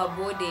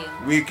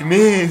overboarding,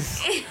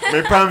 Weakness.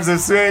 My palms are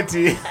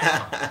sweaty. and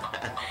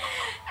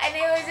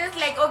I was just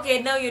like,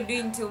 okay, now you're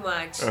doing too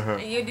much. Uh-huh.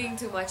 You're doing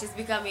too much. It's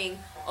becoming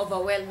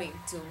overwhelming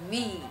to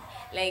me.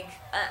 Like,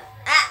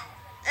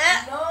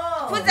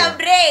 No. put some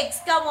brakes.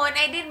 Come on,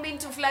 I didn't mean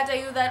to flatter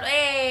you that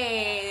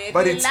way.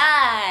 But it's-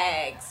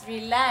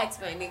 Relax,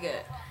 my nigga.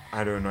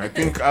 I don't know. I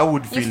think I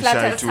would feel shy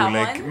flattered too.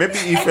 Like someone? maybe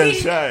he felt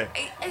shy.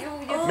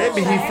 Oh,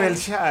 Maybe he shy. felt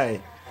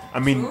shy. I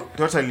mean, True.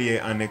 totally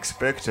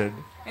unexpected.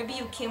 Maybe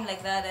you came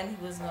like that and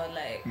he was not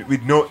like.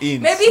 With no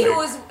ins. Maybe he like,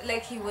 was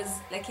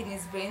like in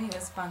his brain he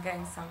was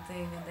panging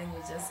something and then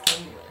you just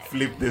came you were like,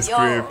 flip the yo,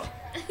 script.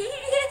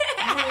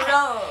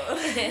 bro.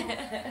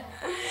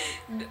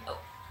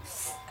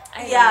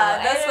 I Yeah,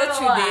 know, that's I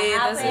don't what know you did.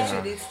 That's happened.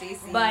 what you did,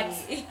 Stacey. But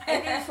I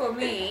think for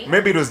me,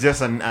 Maybe it was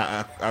just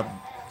a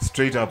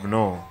straight up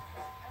no.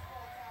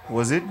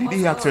 Was it? Did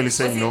he actually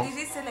say no? Did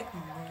he say like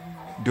no?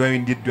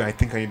 Do I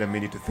think I need a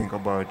minute to think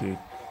about it?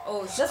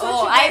 oh, That's what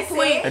oh, you I guys pull,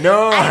 say.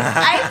 No.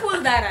 I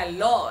pull that a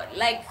lot.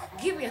 Like,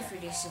 give me a free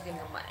day shipping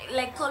of money.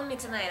 Like, call me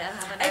tonight. I'll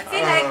have an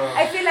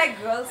I feel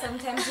like girls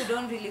sometimes you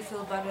don't really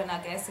feel bad when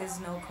a guy says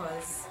no,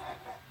 cause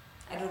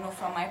I don't know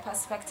from my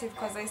perspective,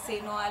 cause I say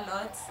no a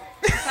lot.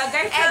 If a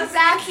guy tells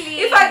Exactly.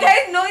 if a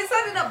guy no, it's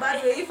not in a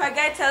bad way. If a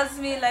guy tells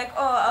me like,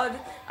 oh,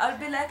 I'll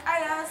be like,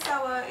 yeah,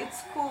 sour,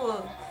 it's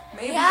cool.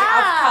 Maybe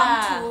I've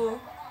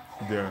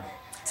come Yeah.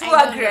 too I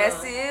don't know.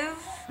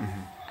 aggressive.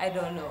 I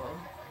don't know.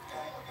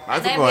 I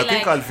think I'd be I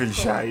think like, I'll feel cool.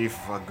 shy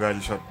if a girl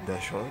shot the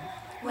shot.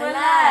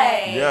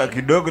 Walai. Yeah,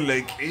 kidogo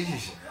like,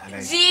 ish.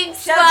 Like,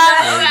 Jinx, Shut fuck.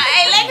 up.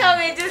 I like how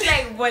we just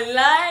like,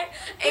 walai.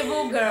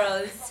 Ebo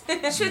girls.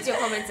 Shoot your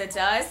comments at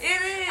us. It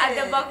is. At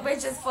the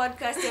Backbenchers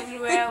podcast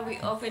everywhere, we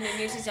open a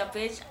new Twitter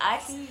page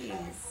at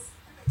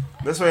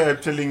that's why I'm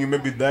telling you,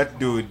 maybe that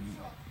dude,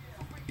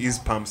 his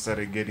palms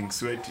started getting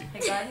sweaty.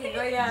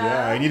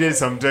 Yeah, I needed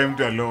some time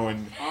to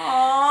alone.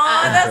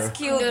 Aww, that's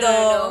cute no,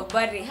 though. no.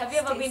 Buddy, have you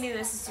ever been in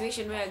a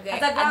situation where a guy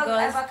Has a girl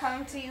girls ever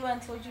come to you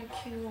and told you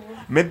cute?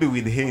 Maybe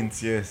with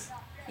hints, yes.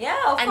 Yeah,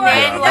 of And course.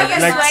 then Yeah, what but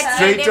you like sweaty and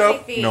straight up,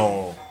 everything.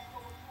 no.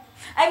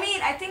 I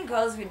mean, I think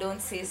girls we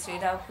don't say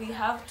straight up. We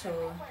have to.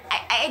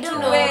 I don't Two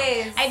know.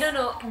 ways. I don't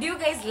know. Do you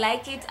guys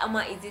like it, ama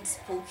is it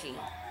spooky?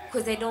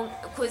 Cause I don't.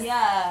 Cause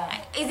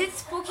Yeah. is it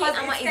spooky? Because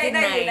Ama, it's is it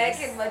kind of you nice?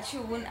 like it, but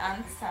you won't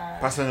answer.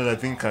 Personally, I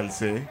think I'll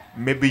say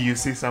maybe you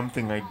see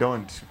something I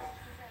don't.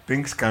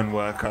 Things can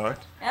work out.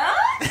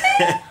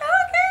 Okay.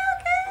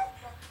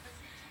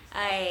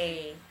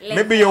 Like,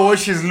 Maybe you're what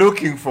she's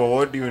looking for.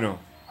 What do you know?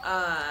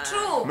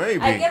 True.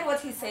 Maybe. I get what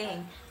he's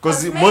saying.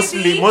 Because 'Cause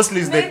mostly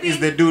is maybe-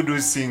 the dude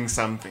who's seeing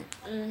something.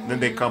 Then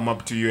they come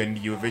up to you and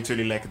you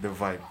eventually like the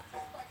vibe.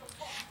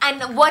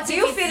 and what Do if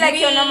you it's feel like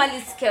you're me? normally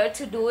scared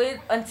to do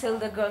it until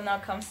the girl now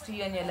comes to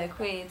you and you're like,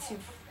 wait,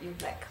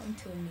 you've like come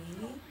to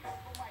me?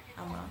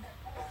 Ama.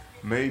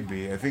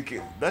 Maybe. I think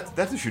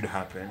that should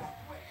happen.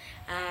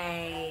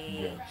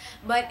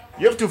 But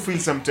You have to feel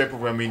some type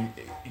of, I mean,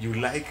 you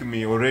like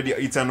me already.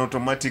 It's an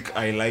automatic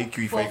I like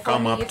you if I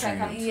come me, up if to I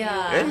come you.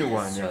 Yeah.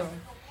 Anyone, That's yeah. true.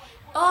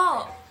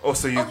 oh Oh,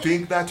 so you Okay.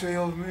 think that way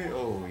of me?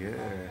 Oh, yeah.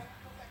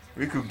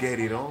 We could get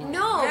it on.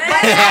 no, but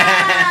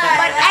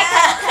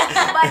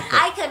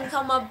I can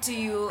come up to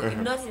you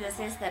not in a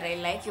sense that I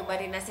like you,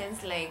 but in a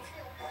sense like,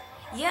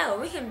 yeah,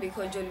 we can be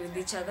cordial with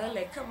each other.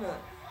 Like, come on.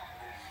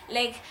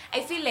 Like,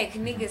 I feel like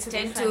niggas be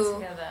tend friends to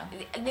together.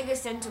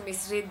 niggas tend to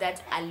misread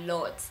that a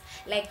lot.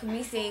 Like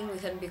me saying we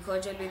can be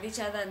cordial with each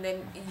other, and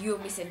then you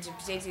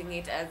misinterpreting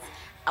it as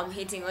I'm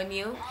hitting on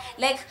you.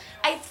 Like,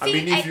 I feel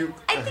mean, if you-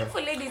 I think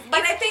for ladies, But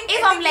if, I think-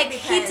 if I I'm think it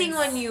like hitting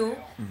depends. on you,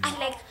 and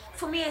like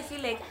for me, I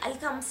feel like I'll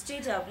come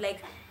straight up.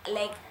 Like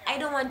I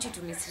don't want you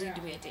to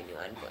misread me at any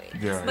one point. Yeah,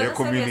 But you're that's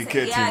what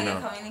communicating yeah, now.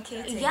 you're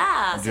communicating.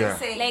 Yeah. So Yeah. you're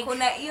saying, Like-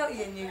 kuna iyo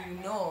yenye you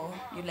know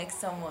you like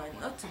someone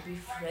not to be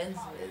friends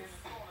with,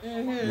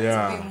 to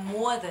Yeah. be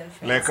more than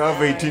friends. Like I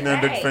have Right.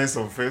 1,800 friends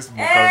on Facebook.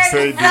 I've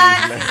said it.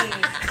 Like,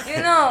 Exactly. You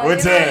know.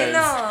 What you else?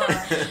 know. But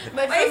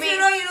But for if me,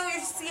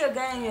 you see a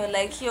guy and you're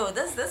like, yo,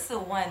 that's the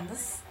one.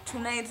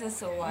 Tonight is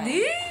the one.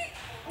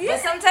 But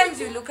sometimes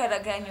you look at a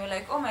guy and you're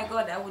like, oh my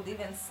god, I would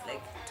even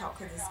like talk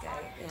to this guy.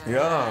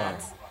 Yeah.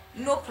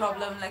 No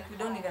problem. Like we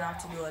don't even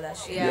have to do all that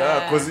shit. Yeah.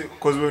 Yeah,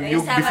 because when Let's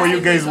you have before a you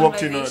guys simple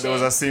walked in, there conversation.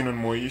 was a scene on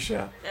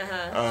Moesha.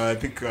 Uh-huh. I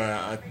think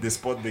at the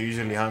spot they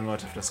usually hang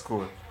out after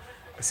school.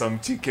 Some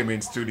chick came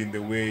and stood in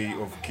the way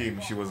of Kim.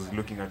 She was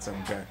looking at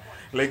some guy.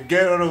 Like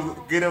get out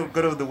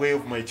of the way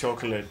of my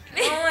chocolate.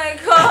 Oh my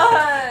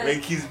god.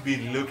 Like he's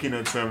been looking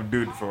at some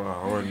dude for a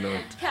whole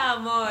lot.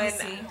 Come on. You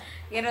see?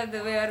 Get out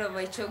the way out of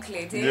my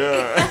chocolate. Eh?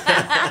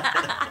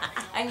 Yeah.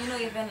 And you know,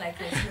 even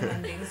like as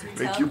human beings, we Like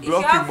tell you if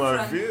blocking have my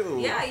friends- view.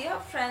 Yeah, you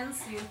have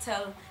friends. You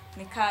tell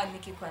Nika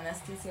nikikuwa na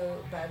stisi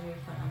bado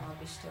yuko na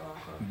mabishte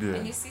wako. Yeah.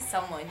 When you see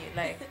someone, you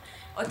like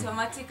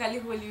automatically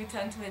will you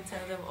turn to and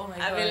tell them, oh my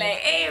god. I'll be like,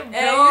 hey, bro.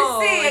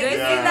 yeah, you see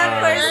Yeah. that You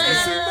person.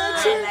 see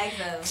that I like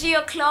them. 3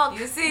 o'clock.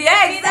 You see,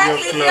 yeah,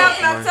 exactly. 3 o'clock,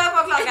 o'clock, man.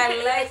 12 o'clock. I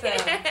like them.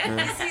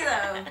 You see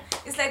them.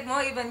 It's like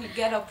more even you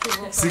get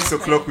approval. from 6 a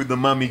o'clock with the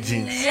mommy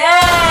jeans. Yeah.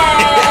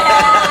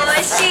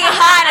 Oh, she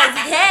hot as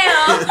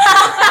hell.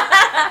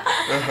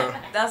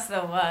 That's the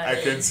one. I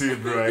can see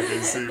it, bro. I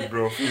can see it,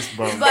 bro. Fist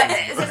bump. But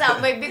Cesar,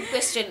 my big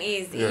question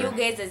is, Yeah. you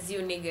guys as you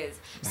niggas.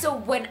 So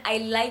when I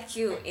like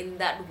you in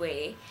that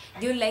way,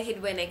 do you like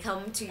it when I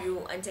come to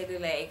you and tell you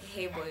like,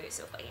 hey boy, you're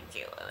so fucking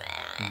cute.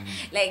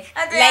 Like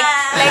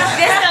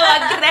just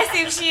some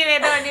aggressive shit I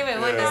don't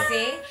even want to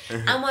say.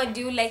 Ama,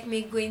 do you like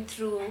me going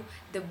through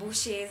the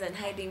bushes and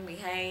hiding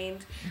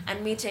behind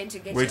and me trying to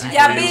get Waiting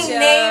your for Yeah, you. being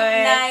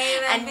attention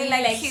naive and be be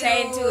like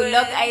trying to cute.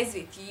 lock eyes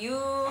with you?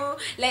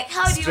 Like,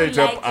 how do you straight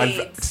like up,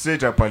 it?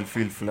 straight up, I'll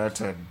feel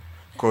flattered,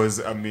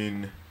 cause I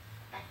mean,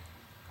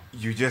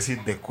 you just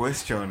hit the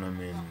question. I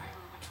mean,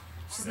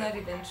 She's not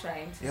even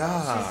trying to.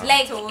 Yeah. She's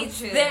Like, told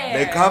it's you. there.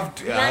 like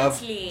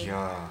bluntly.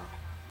 yeah.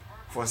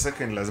 For a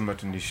second, lazima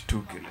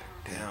tunishtuke. Like,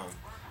 damn.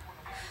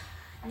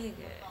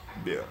 Nigga.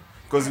 Yeah.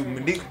 Cause I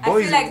boys,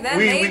 feel like then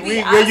maybe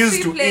we're as used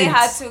we to play it.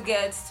 hard to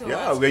get to.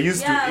 Yeah, we're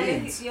used to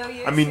it.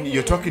 You're I mean, used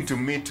you're to talking it. to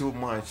me too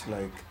much.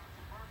 Like,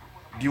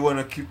 do you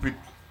wanna keep it?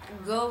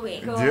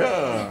 Going. Go.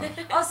 Yeah.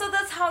 Oh, so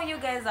that's how you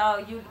guys are.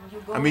 You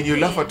go. I mean, you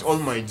with laugh at things. all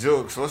my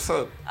jokes. What's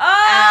up?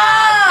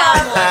 Oh,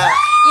 Come on.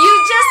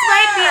 You just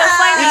might be a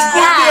funny It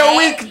could guy. be a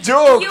weak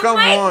joke. You Come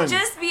might on.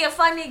 just be a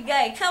funny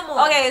guy. Come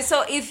on. Okay,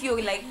 so if you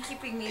like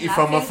keeping me If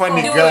I'm a laughing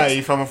funny for- guy,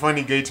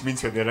 it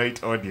means you're the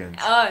right audience.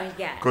 Oh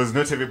yeah. Because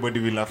not everybody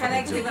will laugh Can I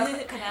at the give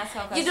joke. a, can I ask you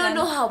a You question? don't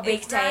know how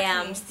baked I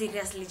am. Exactly.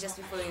 Seriously, just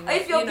before you know.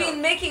 If you've you know,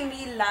 been making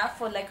me laugh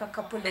for like a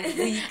couple of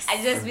weeks, I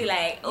just be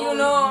like, oh, you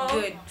know,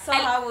 good. So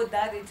how would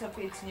that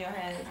interpret in your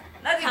head?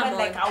 Not Come even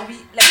like on. a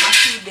week, like a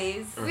few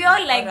days. We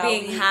all like Or a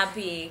being week.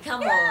 happy.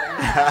 Come on.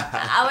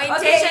 Our Okay,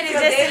 intention if is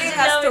you're just to dating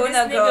know a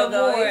stoner this girl nigga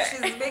though, more. if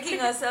she's making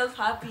herself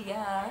happy,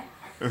 yeah.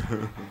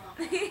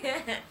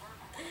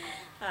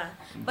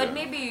 But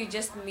maybe you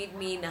just meet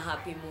me in a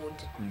happy mood.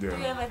 Do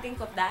you Yeah. ever think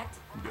of that?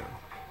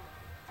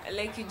 Yeah.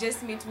 Like you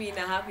just meet me in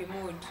a happy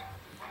mood.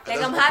 Like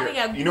That's I'm okay. having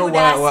a good You know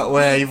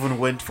why I even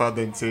went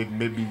further and said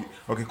maybe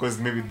okay, because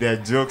maybe there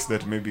are jokes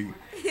that maybe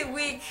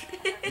week.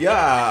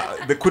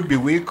 yeah they could be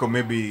weak or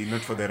maybe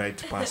not for the right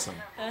person.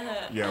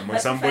 Yeah, but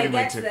But somebody if I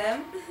might get take.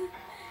 them,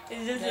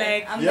 It's just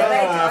like, I'm the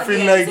right I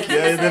feel audience.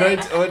 like the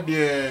right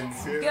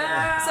audience.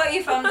 Yeah. So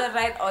if I'm the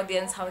right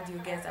audience, how do you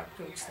guys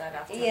approach that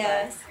after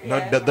yes.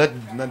 Not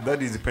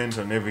that is depends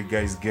on every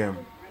guy's game.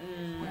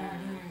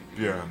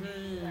 Yeah.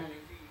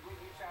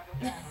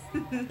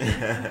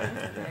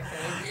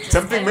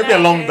 Something maybe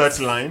along that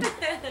line.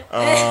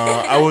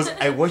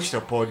 I watched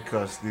a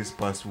podcast this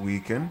past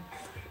weekend,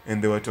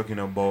 and they were talking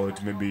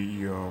about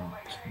maybe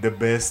the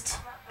best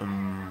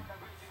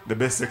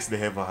sex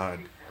they ever had.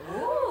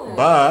 Ooh.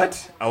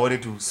 But I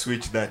wanted to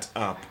switch that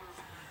up.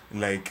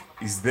 Like,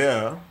 is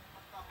there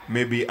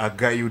maybe a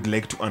guy you'd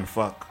like to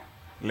unfuck?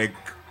 Like,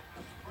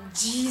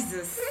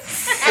 Jesus.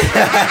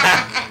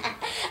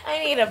 I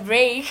need a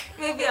break.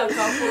 Maybe a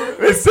couple.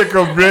 let's take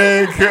a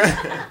break.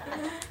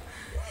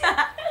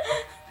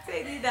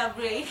 They need a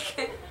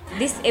break.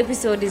 This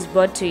episode is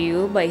brought to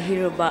you by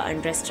Hero Bar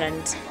and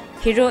Restaurant.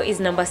 Hero is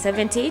number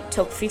 70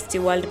 top 50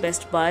 world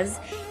best bars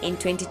in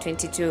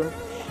 2022.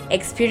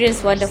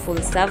 Experience wonderful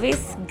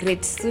service,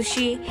 great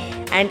sushi,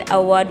 and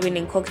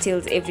award-winning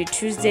cocktails every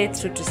Tuesday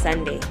through to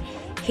Sunday.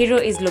 Hero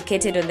is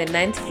located on the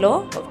 9th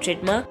floor of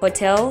Trademark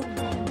Hotel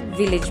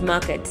Village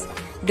Market.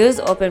 Doors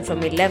open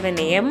from 11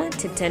 a.m.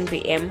 to 10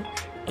 p.m.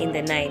 in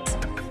the night.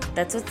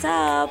 That's what's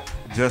up.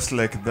 Just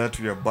like that,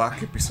 we are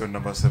back, episode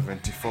number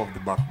 74 of the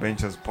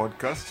Backbenchers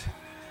podcast.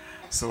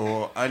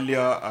 So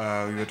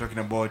earlier we were talking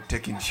about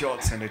taking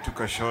shots, and I took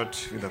a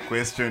shot with a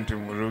question to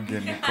Murugi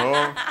and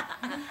Nicole.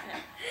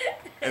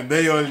 And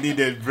they all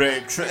needed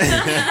breaks.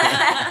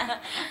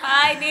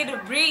 I need a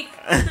break.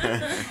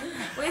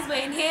 Where's my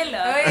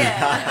inhaler? Oh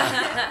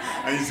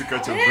yeah. I used to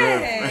catch a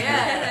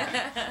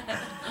breath.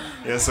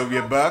 Yeah, so we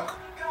are back.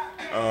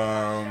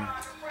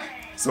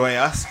 So I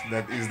asked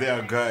that, is there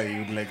a guy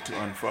you'd like to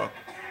unfuck?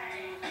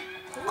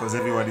 Because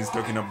everyone is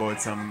talking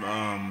about some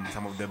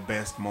of the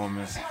best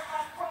moments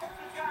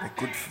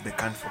they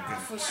can't forget.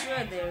 For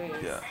sure there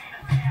is. Yeah.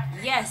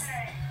 Yes.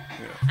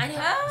 Yeah. And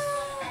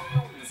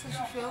That's what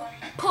you feel?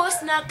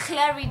 personal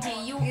clarity,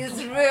 you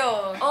It's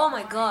real. oh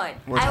my god.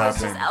 What I was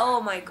happened? just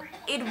oh my god.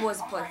 It was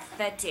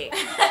pathetic. The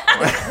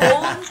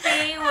whole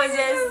thing was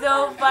just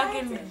so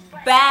fucking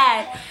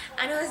bad.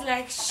 And I was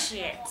like,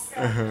 shit.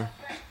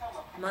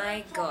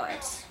 My god.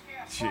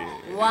 Shit.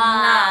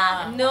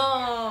 Wow.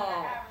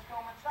 No.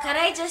 Can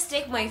I just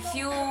take my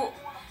few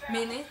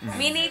Minute.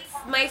 minutes,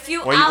 my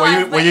few Were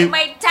hours, you-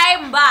 my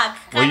time back?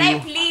 Can were I you-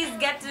 please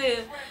get to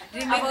I've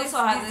remake this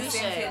also had the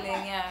decision? same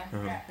feeling,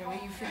 yeah. The way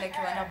you feel like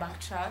you wanna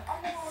backtrack.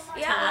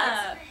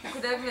 Yeah. You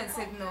could have even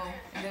said no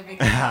in the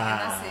beginning,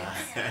 and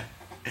that's it.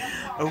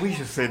 I wish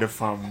you said a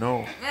farm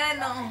no. Yeah,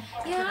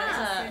 no.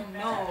 Yeah.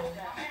 No.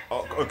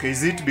 Okay,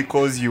 is it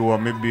because you were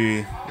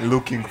maybe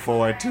looking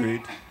forward to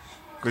it?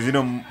 Because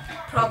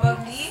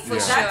Probably. For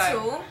Yeah. that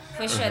Sure. too.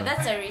 For sure,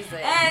 that's a reason.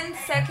 And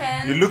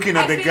second, you're looking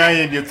at I the feel guy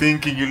like- and you're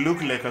thinking you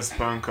look like a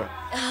spanker.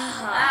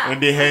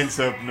 And the hands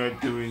up not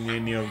doing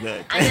any of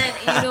that. And then,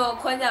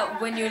 Kwanza,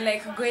 when you're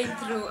like going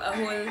through a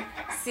whole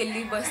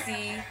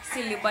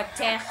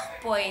celibatere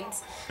point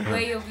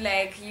where you've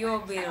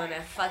been on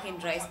a fucking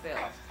dry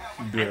spell.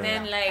 Yeah.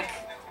 And then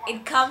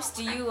it comes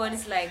to you and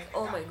it's like,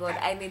 oh my god,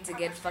 I need to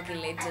get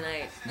fucking laid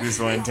tonight. This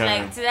one It's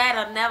time. like tonight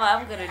or never,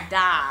 I'm gonna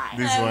die.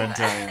 This one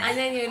time. And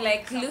then you're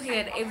like looking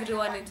at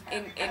everyone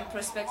in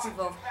perspective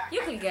of,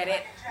 you can get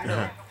it.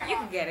 No. You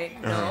can get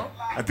it. No.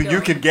 I think No.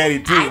 you can get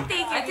it too. I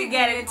think you can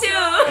get it too.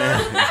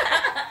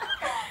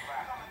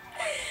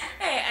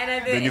 Hey,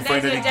 and Then you then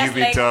finally you're just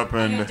give it up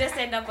and- you just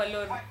end up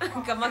alone.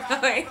 Kama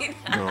kawaida.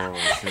 No,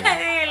 shit. And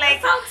then you're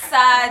like, Sounds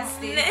sad,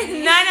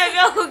 Stacey. none of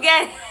you will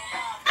get it.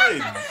 Hey,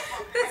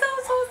 That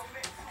sounds so.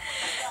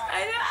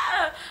 I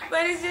know,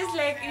 but it's just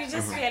like you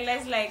just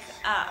realize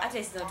at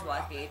least it's not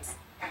worth it.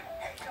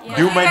 Yeah.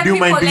 Do you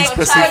mind being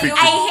specific?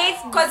 I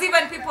hate because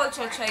even people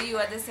torture you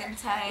at the same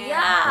time.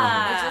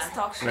 Yeah. They just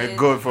talk shit. Like,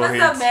 go for That's it.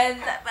 the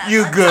men.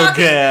 You men go,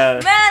 talking-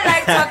 girl. Men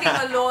like talking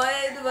a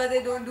lot, but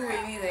they don't do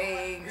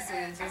anything. So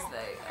it's just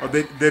like. Or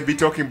they be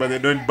talking but they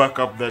don't back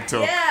up that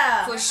talk.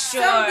 Yeah. For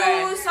Some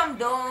sure. do, some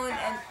don't,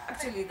 and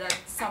actually that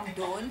some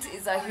don't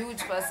is a huge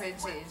percentage.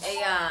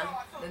 Yeah,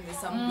 Then there's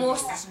some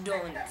most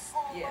don't,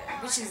 Yeah.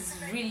 which is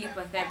really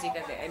pathetic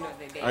at the end of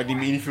the day. I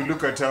mean, if you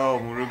look at how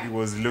Murugi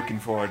was looking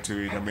forward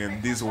to it, I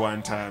mean, this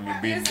one time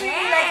you've been. You see,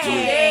 like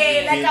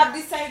today, like I've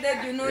decided,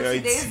 Yeah,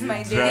 today is my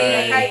it's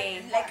day. right.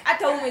 Like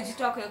at home, when you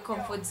talk your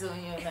comfort zone,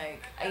 you're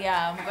like,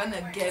 yeah, I'm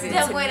gonna get it Today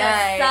I'm going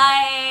tonight.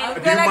 outside. I'm Do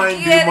you gonna mind?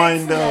 Do get you it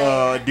mind?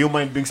 tonight. Do you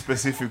mind being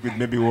specific with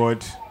maybe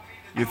what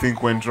you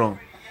think went wrong?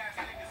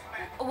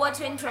 What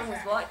went wrong with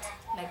what?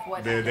 Like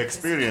what? The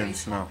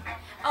experience now.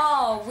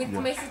 Oh, with Yeah.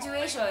 my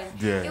situation.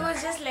 Yeah. It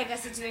was just like a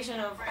situation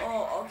of,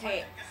 oh,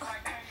 okay.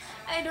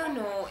 I don't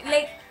know.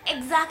 Like,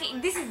 exactly.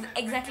 This is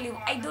exactly.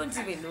 I don't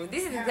even know.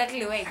 This is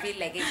exactly why I feel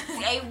like it.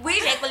 I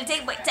wish I could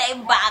take my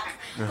time back.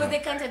 Because they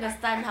can't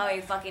understand how I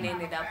fucking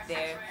ended up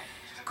there.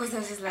 Because I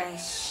was just like,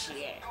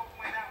 shit.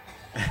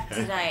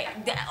 Did I?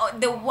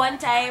 The one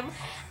time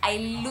I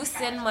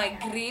loosened my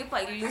grip,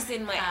 I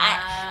loosened my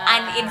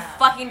and it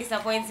fucking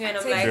disappoints me, and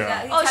I'm So like,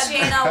 Yeah. it oh had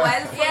shit. been a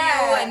while for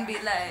Yeah. you and be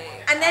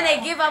like, And then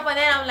I give up, and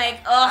then I'm like,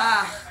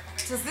 oh,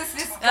 Was this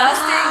disgusting?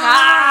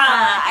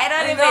 I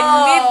don't even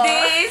need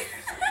this.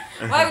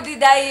 Why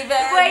did I even?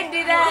 Why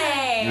did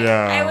I?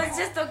 Yeah. I was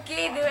just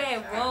okay the way I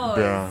was,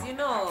 Yeah. you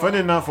know. Funny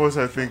enough,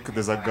 also I think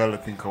there's a girl I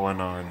think I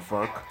wanna and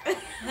fuck.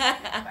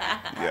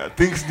 Yeah,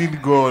 things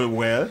didn't go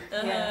well.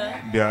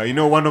 Yeah, you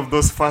know, one of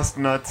those fast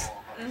nuts.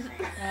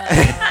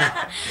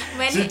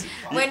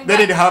 When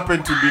Then it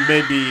happened to be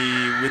maybe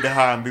with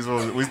her, and this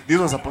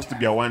was supposed to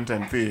be a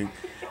one-time thing,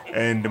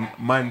 and the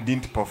man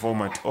didn't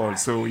perform at all.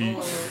 So you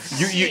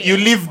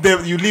leave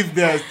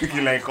there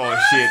thinking like, oh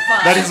shit,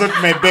 that is not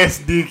my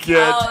best dick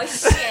yet. Oh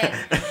shit.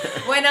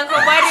 When Uncle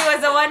Buddy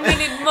was a 1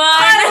 minute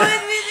man.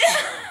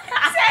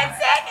 10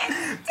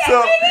 seconds.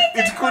 So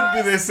it could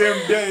be the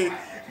same day.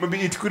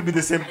 Maybe it could be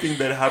the same thing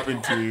that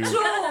happened to you.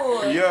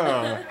 True.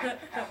 Yeah.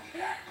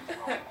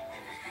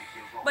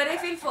 But I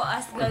feel for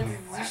us girls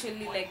it's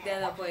usually like the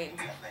other point.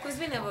 Because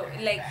we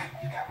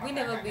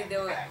never be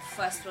the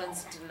first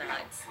ones to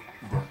nut.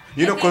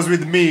 You know, because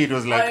with me it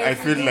was like I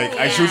feel like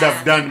I should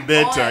have done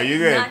better. You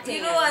get? Nothing.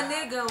 You know, a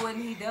nigga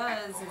when he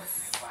does,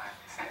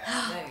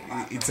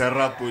 It's a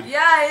rap with.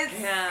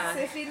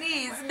 c'est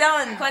fini, it's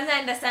done. Can't I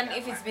understand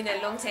if it's been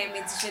a long time,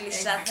 it's usually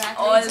shut Exactly.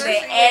 all It's the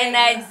usually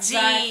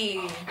energy.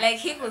 exactly. Like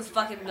he could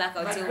fucking black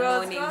out But till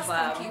girls morning, can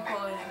fam. keep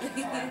on.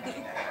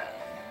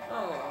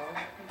 Oh,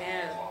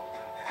 damn.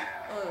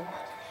 Oh.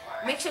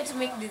 Make sure to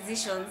make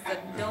decisions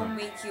that don't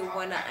make you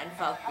wanna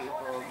unfuck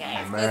people,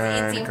 guys. Because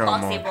Man, it's come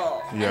on.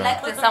 impossible. Yeah.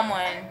 Like to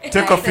someone.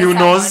 Take a few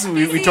no's.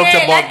 We talked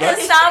about that.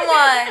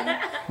 Someone.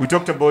 We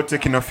talked about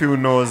taking a few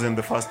no's in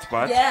the first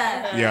part.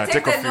 Yeah. Yeah,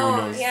 take a the few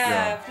nose. no's.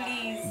 Yeah,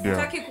 please. Yeah.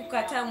 Taki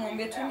kukataa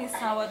mwambie tu ni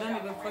sawa, don't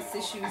even force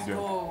issues, Yeah.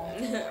 go.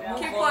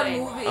 Keep on. on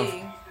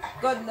moving.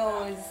 God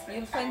knows,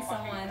 you'll find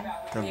someone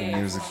Turn the Yeah,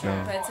 music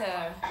down.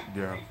 better.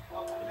 Yeah.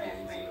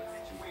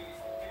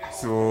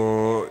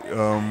 So,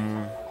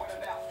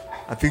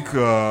 I think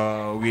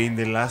we're in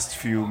the last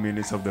few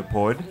minutes of the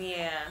pod.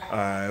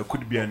 Yeah.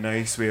 Could be a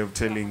nice way of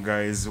telling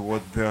guys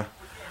what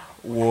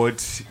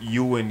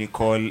you and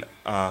Nicole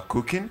are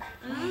cooking,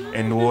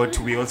 and what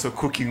we're also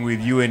cooking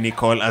with you and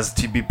Nicole as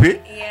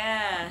TBP.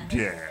 Yeah.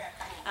 Yeah.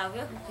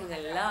 We're cooking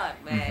a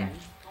lot, man.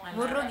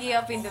 Murugi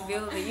up in the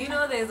building. You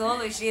know there's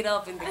always shit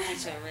up in the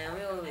kitchen, man.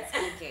 We're always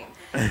cooking.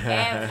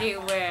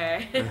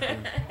 Everywhere.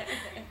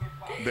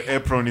 The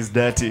apron is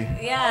dirty.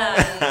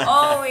 Yeah.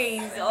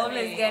 Always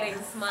getting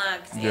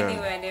smacked. Yeah.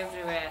 Anywhere and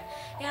everywhere.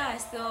 Yeah,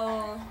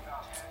 so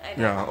I don't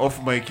Yeah.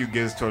 Off mic, you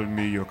guys told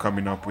me you're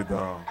coming up with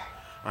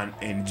an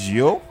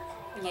NGO.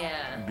 Yeah.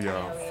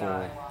 Yeah, we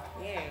are.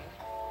 Yeah.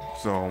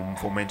 So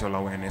for mental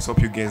awareness.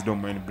 Hope you guys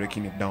don't mind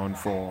breaking it down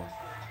for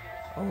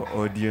our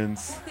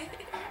audience.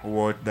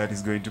 What that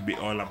is going to be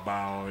all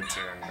about.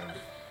 And,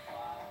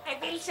 I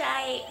feel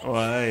shy.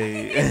 why?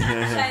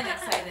 I'm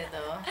excited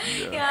though.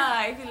 Yeah,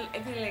 I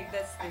feel like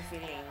that's the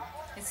feeling.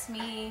 It's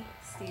me,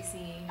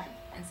 Stacy,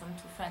 and some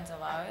two friends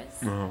of ours.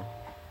 Uh-huh.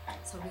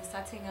 So we're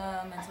starting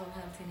a mental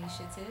health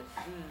initiative,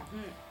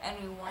 and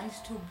we want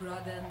to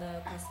broaden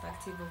the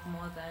perspective of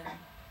more than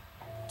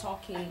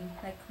talking,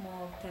 like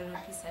more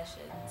therapy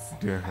sessions.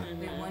 Yeah.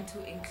 We want to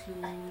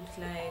include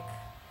like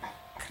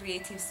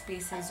creative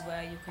spaces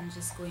where you can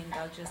just go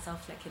indulge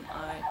yourself, like in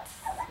art,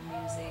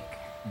 music,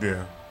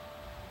 Yeah.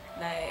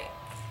 like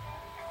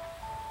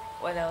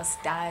what else?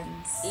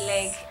 Dance,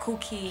 Like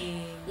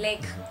cooking,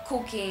 like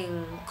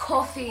cooking,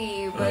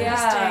 coffee, Yeah.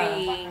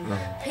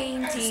 baristering,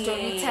 painting,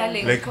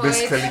 storytelling, Like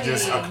basically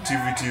just poetry.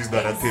 activities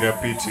that are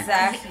therapeutic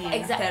Exactly.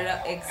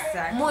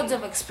 Exactly. Modes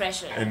of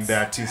expression. and the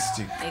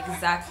artistic.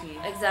 Exactly.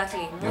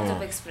 Exactly, modes Yeah.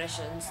 of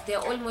expressions. They're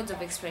all modes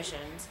of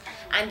expressions.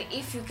 And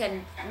if you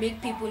can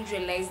make people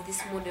realize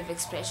this mode of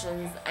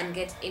expressions and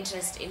get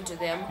interest into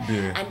them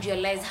Yeah. and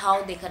realize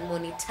how they can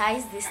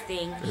monetize this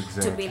thing to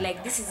Exactly. be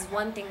like, this is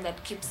one thing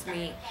that keeps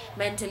me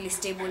mentally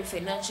stable,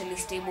 financially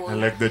stable, I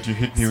like that you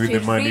hit me with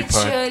the money part.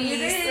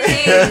 spiritually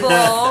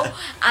stable,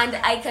 and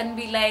I can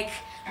be like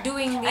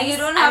doing this And you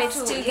don't and have it's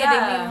to, still yeah.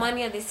 getting me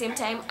money at the same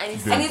time, and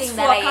it's Yeah. And something it's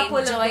that for a I couple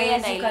of enjoy days.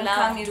 and You I can love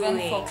come even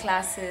doing. for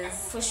classes.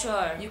 For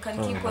sure. You can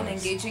Oh, keep on nice.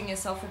 engaging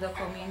yourself with the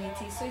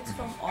community. So it's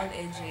from all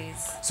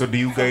ages. So do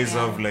you guys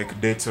Yeah. have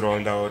like dates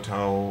rolled out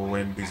how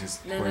when this is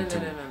No. going to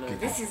kick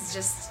This off? is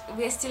just,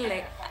 we're still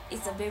like,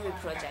 it's a baby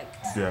project.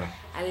 Yeah.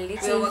 A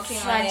little working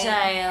on it.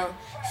 fragile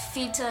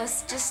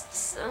fetus,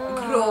 just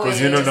Growing.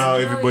 Because you know now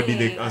everybody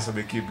growing. the answer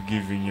they keep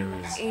giving you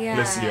is Yeah.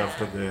 let's see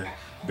after the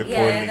Yeah,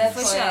 polling. that's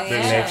for sure, The for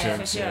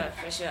elections, sure, yeah.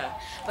 for sure.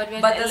 But,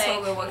 we're But that's like,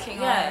 what we're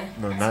working yeah.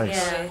 on. No, nice.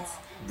 Yeah. Right.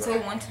 So we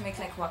want to make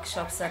like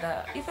workshops that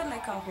are even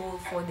like a whole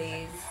 4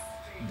 days.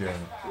 Yeah.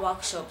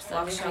 Workshops and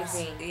Workshops.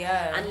 everything.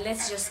 Yeah. And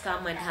let's just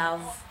come and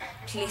have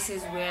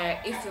places where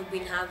if you've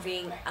been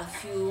having a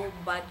few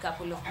bad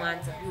couple of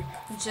months, a few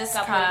Just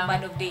couple come. of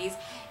bad of days,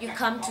 you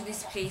come to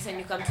this place and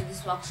you come to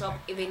this workshop,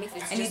 even if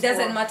it's And just it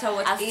doesn't for matter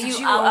what a age few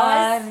you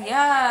hours. are.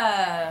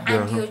 Yeah.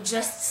 and Yeah. you're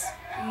just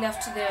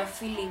left there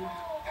feeling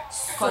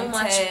so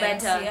much Content,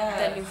 better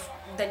yeah.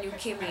 than you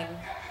came in,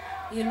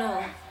 you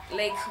know,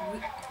 like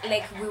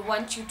we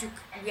want you to,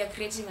 we are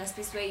creating a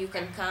space where you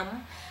can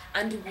come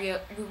and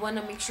we want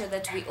to make sure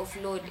that we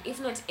offload, if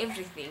not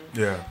everything,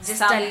 Yeah. just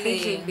Something. a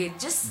little bit,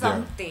 just Yeah.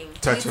 something.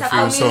 Touch It's of a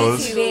your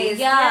community souls. base.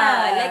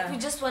 Yeah, like we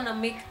just want to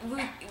make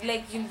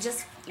you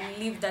just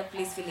leave that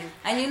place feeling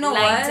And you know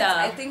lighter. what?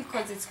 I think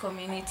because it's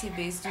community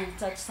based, you'll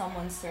touch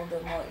someone's soul, the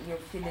more you're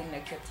feeling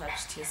like you're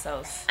touched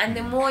yourself. and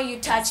the more you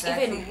touch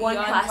Exactly. even one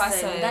One person,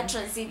 person. that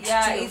translates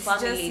Yeah, to your it's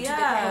family, just- to the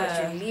yeah.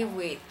 people you live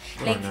with.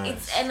 Oh, Like nice.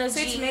 it's energy So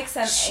it makes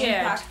an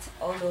shared impact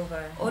all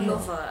over. all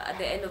over at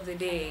the end of the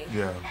day.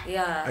 Yeah.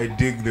 Yeah. I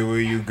dig the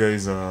way you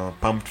guys are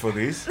pumped for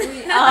this.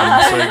 We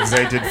I'm so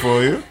excited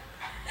for you.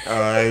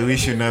 I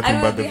wish you nothing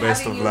And but we'll the be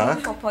best having of you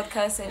luck. for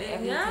podcasts and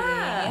everything.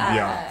 Yeah.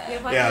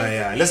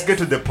 Yeah. Let's get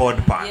to the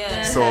pod part.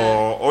 Yeah. So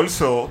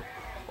also,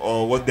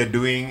 what they're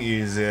doing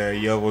is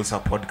you have also a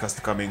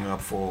podcast coming up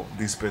for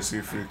this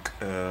specific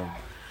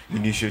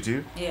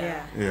initiative.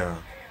 Yeah. Yeah,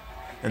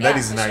 and that Yeah,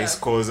 is for nice sure.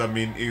 because I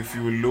mean, if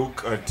you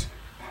look at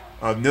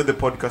the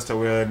podcast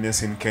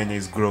awareness in Kenya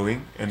is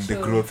growing, and the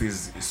Sure. growth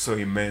is so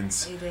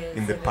immense It is.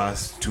 in the it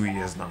past 2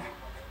 years now.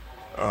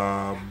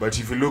 But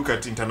if you look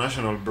at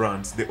international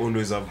brands, they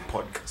always have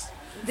podcasts.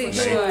 They Like,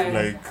 should.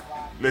 like,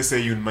 let's say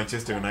you in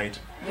Manchester United,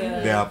 is. Yeah.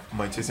 they have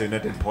Manchester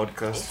United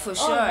podcast. For Oh,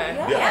 sure.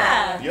 yeah.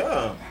 Yeah,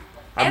 yeah.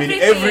 I mean,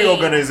 Everything every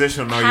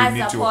organization now has you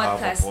need a to have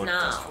a podcast podcast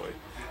now. for it.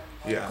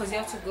 Yeah, Because you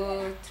have to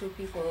go through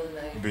people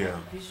like Yeah.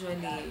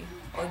 visually,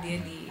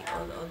 audially,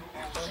 all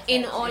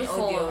In types, all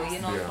audio, forms.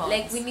 in all Yeah. forms.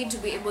 Like we need to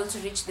be able to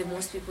reach the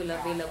most people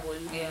available.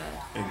 Yeah.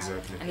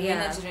 exactly. And Yeah.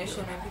 we're in a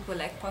generation where people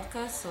like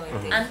podcasts, so I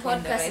think And we're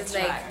on the podcast right is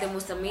like track. the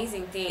most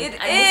amazing thing. It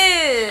and is.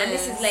 This, and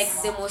this is like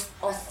the most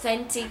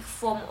authentic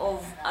form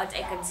of art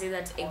I can say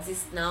that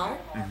exists now,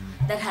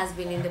 Mhm. that has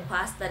been in the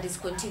past, that is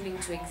continuing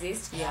to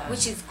exist, Yeah.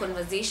 which is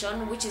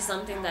conversation, which is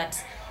something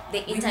that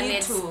the We internet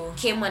need to.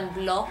 came and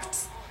blocked.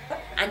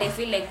 And I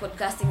feel like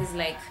podcasting is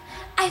like,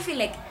 I feel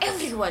like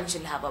everyone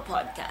should have a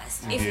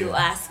podcast, if you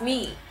Yeah. ask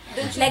me.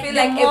 Don't you Like feel the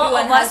like more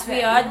everyone of us has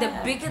we that- are, the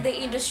yeah. bigger the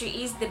industry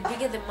is, the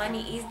bigger the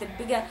money is, the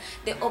bigger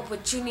the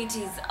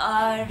opportunities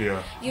are.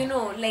 Yeah. You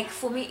know, like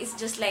for me, it's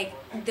just like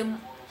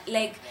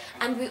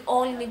and we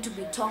all need to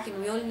be talking.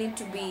 We all need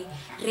to be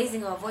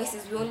raising our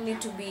voices. We all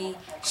need to be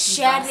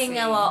sharing Conversing.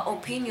 our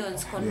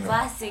opinions,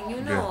 conversing. You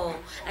know,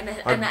 And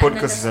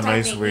podcast is a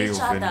nice understanding way each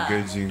of other.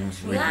 engaging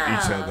with Yeah.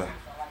 each other.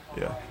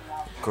 Yeah,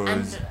 because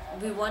And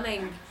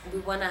we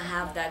wanna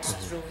have that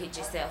through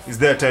HSF. is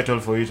there a title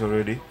for it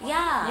already?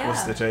 Yeah.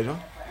 What's the title?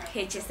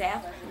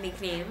 HSF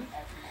nickname.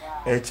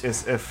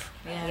 HSF.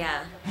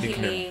 Yeah.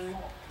 Nickname. Healing.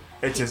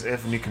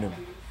 HSF nickname.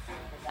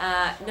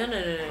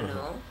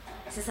 No.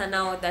 Sasa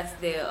now that's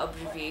the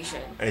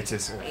abbreviation.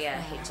 HSF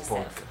Yeah, HSF.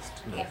 podcast.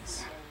 Yeah.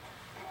 Nice.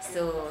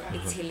 So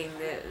it's healing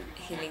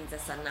the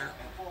Sana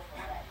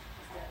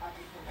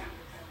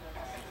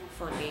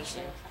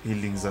Foundation.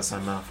 Healing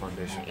Zasana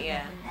Foundation.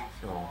 Yeah.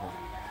 Oh.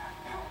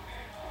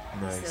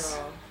 Nice.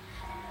 So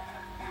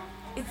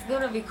it's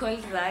gonna be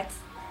called that.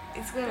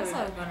 It's gonna That's be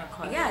what we're gonna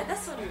call yeah, it.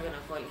 that's what we're gonna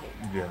call it.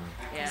 Yeah.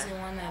 Yeah. Because we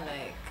wanna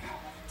like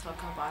talk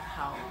about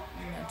how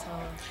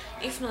mental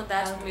If not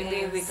that, health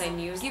maybe we is. can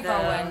use give the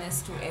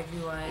awareness to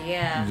everyone.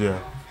 Yeah. Yeah.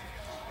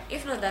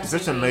 If not that, It's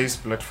such a maybe- nice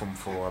platform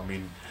for, I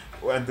mean,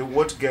 and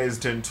what guys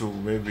tend to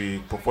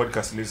maybe for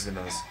podcast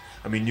listeners.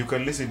 I mean, you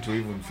can listen to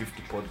even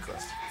 50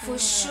 podcasts. for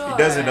sure. It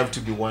doesn't have to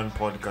be one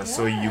podcast,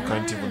 so you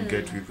can't even Mm.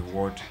 get with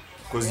what,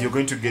 because you're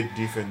going to get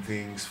different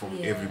things from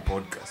Yeah. every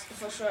podcast.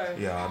 For sure.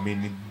 Yeah, I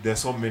mean, there's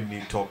so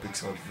many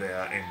topics out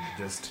there, and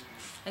just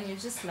And you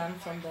just learn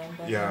from them.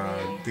 By the yeah,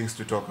 way. things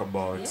to talk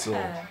about. So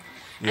Yeah.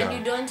 And you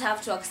yeah, don't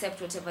have to accept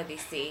whatever they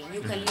say.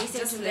 You can listen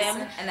Just to listen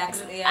them and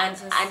actually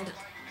and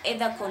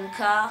either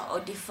concur or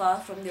differ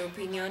from their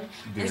opinion.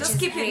 Yeah. Which Just is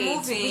keep it great,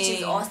 moving. which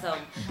is awesome.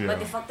 Yeah. But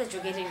the fact that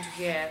you're getting to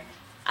hear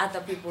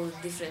other people's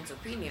different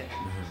opinion.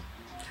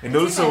 and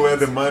also where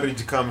the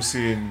marriage comes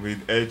in with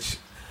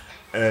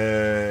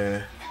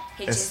HSF,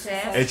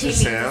 HSF. Healing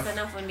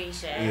Sana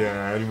Foundation.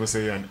 yeah, I almost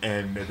say an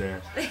N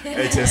there.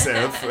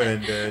 HSF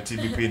and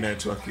TBP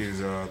Network is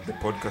the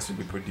podcast will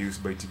be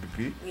produced by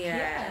TBP,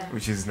 Yeah.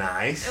 which is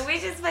nice.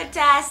 Which is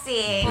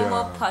fantastic. Yeah. Home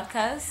of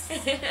podcasts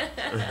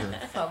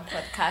from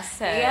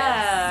podcasters.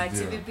 Yeah, Yeah.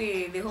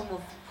 TBP, the home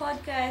of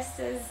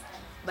podcasters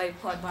by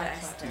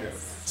podcasters.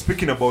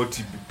 Speaking about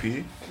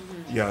TBP,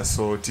 yeah,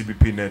 so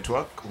TBP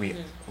Network, we're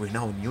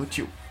now on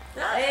YouTube.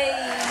 Hey.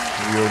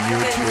 We're on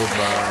YouTube.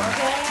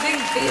 Big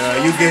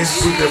Yeah, you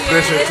guys put the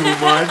pressure too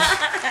much,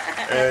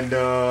 and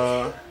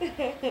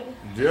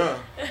yeah.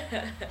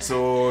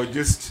 So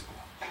just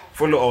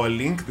follow our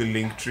link, the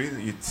link tree.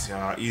 It's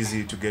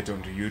easy to get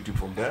onto YouTube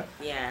from there,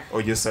 Yeah.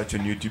 or just search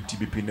on YouTube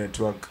TBP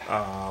Network.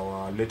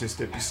 Our latest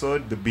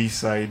episode, the B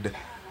side,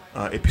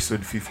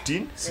 episode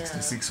 15,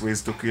 66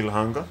 Ways to Kill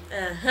Hunger.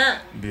 Uh-huh.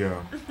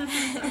 Yeah,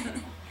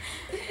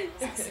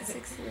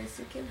 66 ways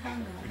to kill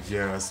hunger.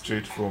 yeah,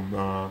 straight from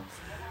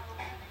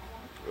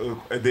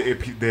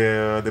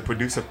the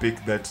producer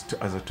picked that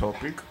as a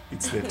topic.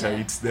 It's the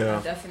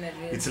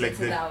Definitely. it's like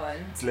to that one.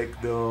 it's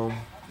like the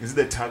is it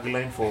the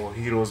tagline for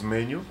Hero's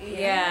Menu?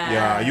 Yeah.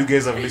 Yeah, you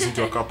guys have listened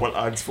to a couple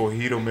ads for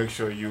Hero. Make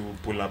sure you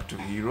pull up to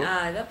Hero.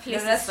 Ah, that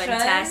place The is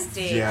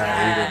fantastic.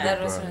 Yeah, That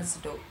Hero. restaurant's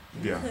dope.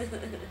 Yeah.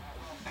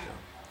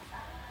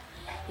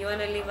 You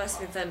wanna leave us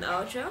with an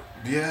outro?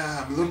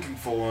 Yeah, I'm looking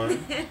for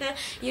one.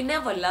 You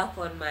never laugh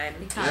on, man.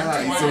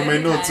 Yeah, it's on my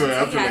notes, so I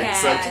have to like Yeah.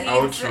 search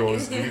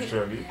outros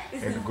literally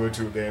and go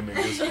to them and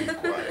just be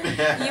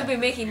quiet. You be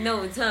making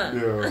notes, huh?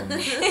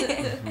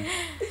 Yeah.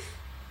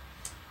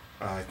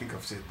 I think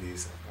I've said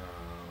this.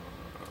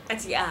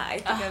 Actually, I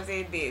think I've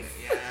said this.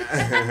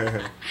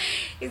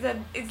 Yeah.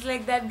 It's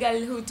like that girl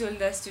who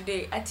told us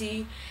today,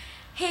 Ati,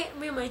 hey,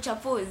 me my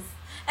chapos.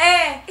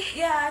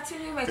 Yeah,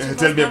 actually my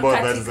Tell me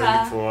about that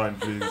Zali for one,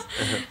 please.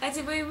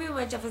 Ati, boy, me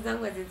my chapos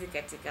zangu hazizi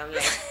katika. I'm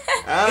like,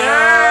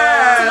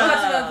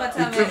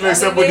 It looks like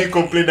somebody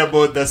complained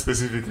about that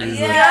specific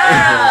reason.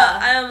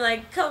 yeah. And I'm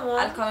like, come on.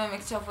 Alikuwa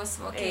amemake for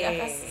smoking.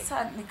 Eh.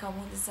 Akasa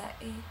nikamuuliza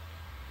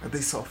Are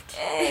they soft?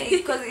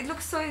 because it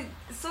looks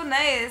so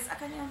nice.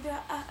 Akaniambia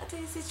hata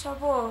hizi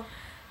chabo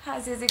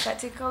hazizi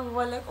katika. We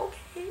were like,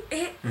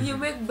 okay. You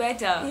make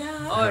better.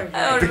 Yeah. Alright.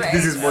 I think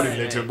this is more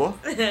Alright. relatable.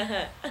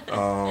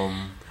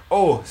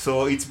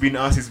 So it's been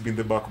us, it's been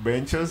the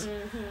backbenchers.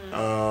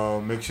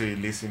 Make sure you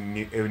listen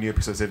new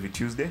episodes every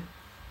Tuesday.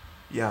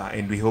 Yeah,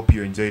 and we hope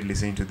you enjoyed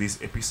listening to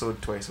this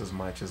episode twice as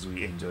much as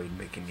we enjoyed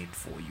making it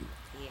for you.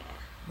 Yeah.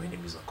 My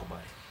name is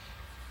Akobari.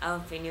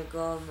 I've been your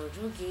girl,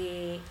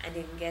 Murugi, and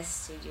in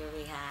guest studio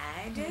we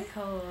had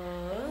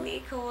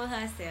Nicole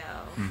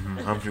herself.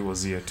 Humphrey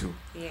was here too.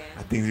 Yeah.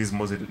 I think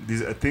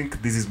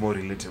this is more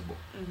relatable.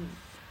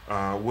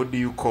 What do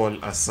you call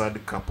a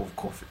sad cup of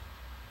coffee?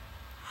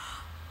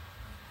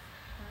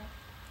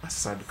 A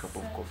sad cup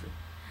of coffee.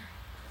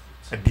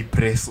 A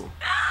depresso.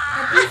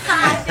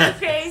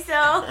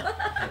 Depresso.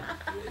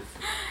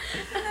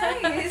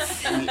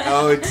 Nice.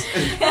 Out.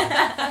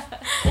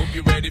 Hope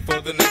you're ready for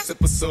the next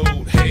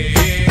episode. Hey.